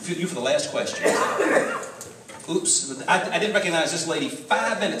 You for the last question. Oops, I didn't recognize this lady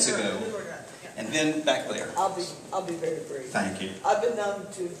 5 minutes ago, and then back there. I'll be very brief. Thank you. I've been known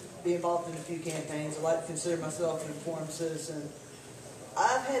to be involved in a few campaigns. I like to consider myself an informed citizen.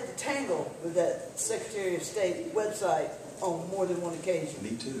 I've had to tangle with that Secretary of State website on more than one occasion.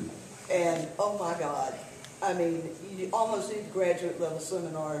 Me too. And oh my God. I mean, you almost need a graduate level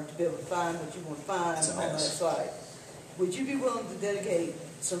seminar to be able to find what you want to find on that site. Would you be willing to dedicate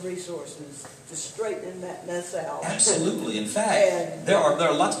some resources to straightening that mess out? Absolutely. In fact, there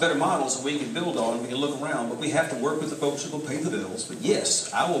are lots better models that we can build on. We can look around, but we have to work with the folks who will pay the bills. But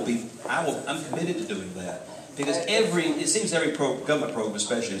yes, I'm committed to doing that. Because it seems every government program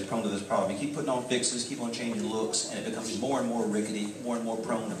especially is prone to this problem. You keep putting on fixes, keep on changing looks, and it becomes more and more rickety, more and more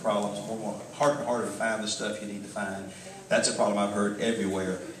prone to problems, more and more harder and harder to find the stuff you need to find. That's a problem I've heard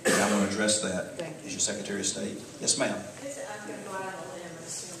everywhere, and I want to address that as your Secretary of State. Yes, ma'am. I'm going to go out on a limb and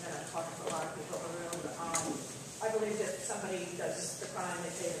assume that I'm talking to a lot of people in the room. I believe that if somebody does the crime,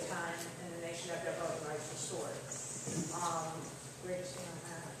 they pay the time, and then they should have their voting rights restored. Where do you stand on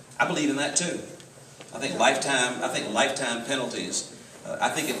that? I believe in that too. I think lifetime penalties. I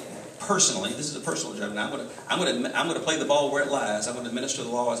think it personally. This is a personal judgment. I'm going to play the ball where it lies. I'm going to administer the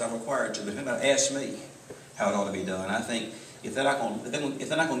law as I'm required to. But if anybody asks me how it ought to be done, I think if they're not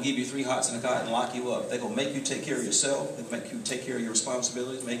going to give you 3 hots and a cot and lock you up, they're going to make you take care of yourself. They're going to make you take care of your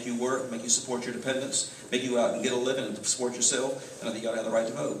responsibilities, make you work, make you support your dependents, make you go out and get a living and support yourself. And I think you ought to have the right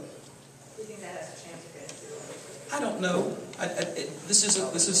to vote. Do you think that has a chance of getting through? I don't know. This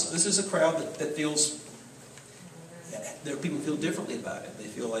is a crowd that feels. There are people who feel differently about it. They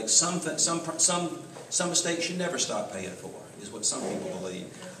feel like some mistakes you never stop paying for, is what some people believe.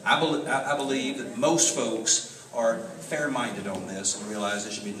 I believe that most folks are fair-minded on this and realize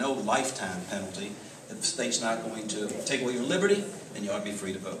there should be no lifetime penalty. If the state's not going to take away your liberty, then you ought to be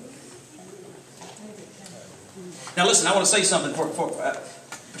free to vote. Now listen, I want to say something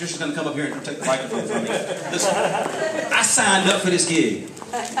Patricia's going to come up here and take the microphone from me. Listen, I signed up for this gig.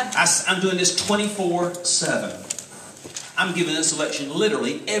 I'm doing this 24/7. I'm giving this election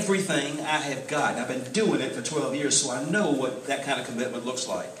literally everything I have got. I've been doing it for 12 years, so I know what that kind of commitment looks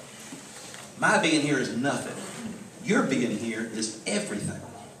like. My being here is nothing. Your being here is everything.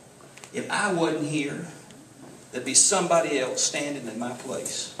 If I wasn't here, there'd be somebody else standing in my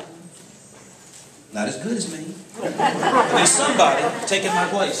place. Not as good as me. There's somebody taking my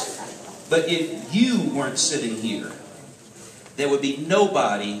place. But if you weren't sitting here, there would be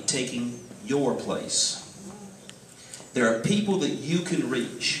nobody taking your place. There are people that you can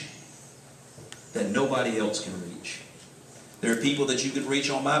reach that nobody else can reach. There are people that you could reach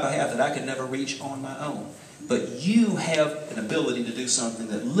on my behalf that I could never reach on my own. But you have an ability to do something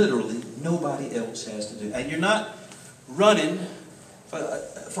that literally nobody else has to do. And you're not running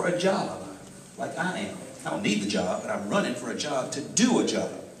for a job like I am. I don't need the job, but I'm running for a job to do a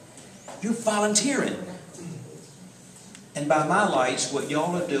job. You're volunteering. And by my lights, what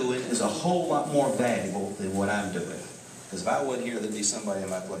y'all are doing is a whole lot more valuable than what I'm doing. Because if I wasn't here, there'd be somebody in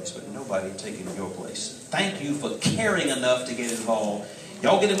my place, but nobody taking your place. Thank you for caring enough to get involved.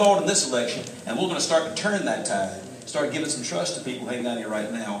 Y'all get involved in this election, and we're going to start to turn that tide, start giving some trust to people hanging out here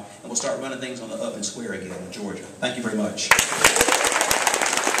right now, and we'll start running things on the up and square again in Georgia. Thank you very much.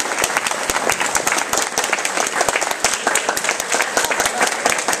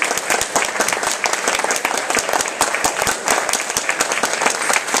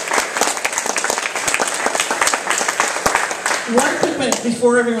 One quick minute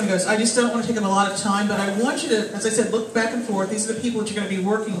before everyone goes. I just don't want to take up a lot of time, but I want you to, as I said, look back and forth. These are the people that you're going to be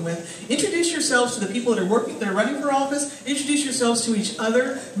working with. Introduce yourselves to the people that are running for office. Introduce yourselves to each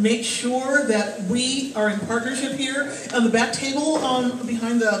other. Make sure that we are in partnership here. On the back table,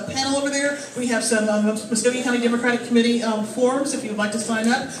 behind the panel over there, we have some Muscogee County Democratic Committee forms if you would like to sign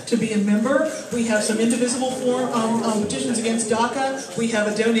up to be a member. We have some indivisible petitions against DACA. We have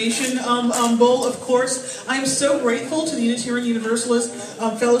a donation bowl, of course. I am so grateful to the Unitarian Universalist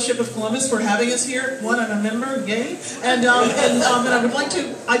Fellowship of Columbus for having us here. One, I'm a member, yay. And I would like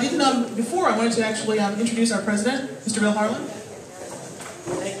to, I didn't, before I wanted to actually introduce our president, Mr. Bill Harlan.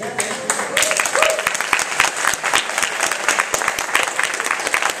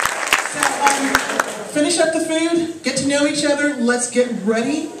 So finish up the food, get to know each other, let's get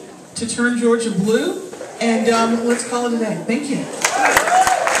ready to turn Georgia blue, and let's call it a day. Thank you.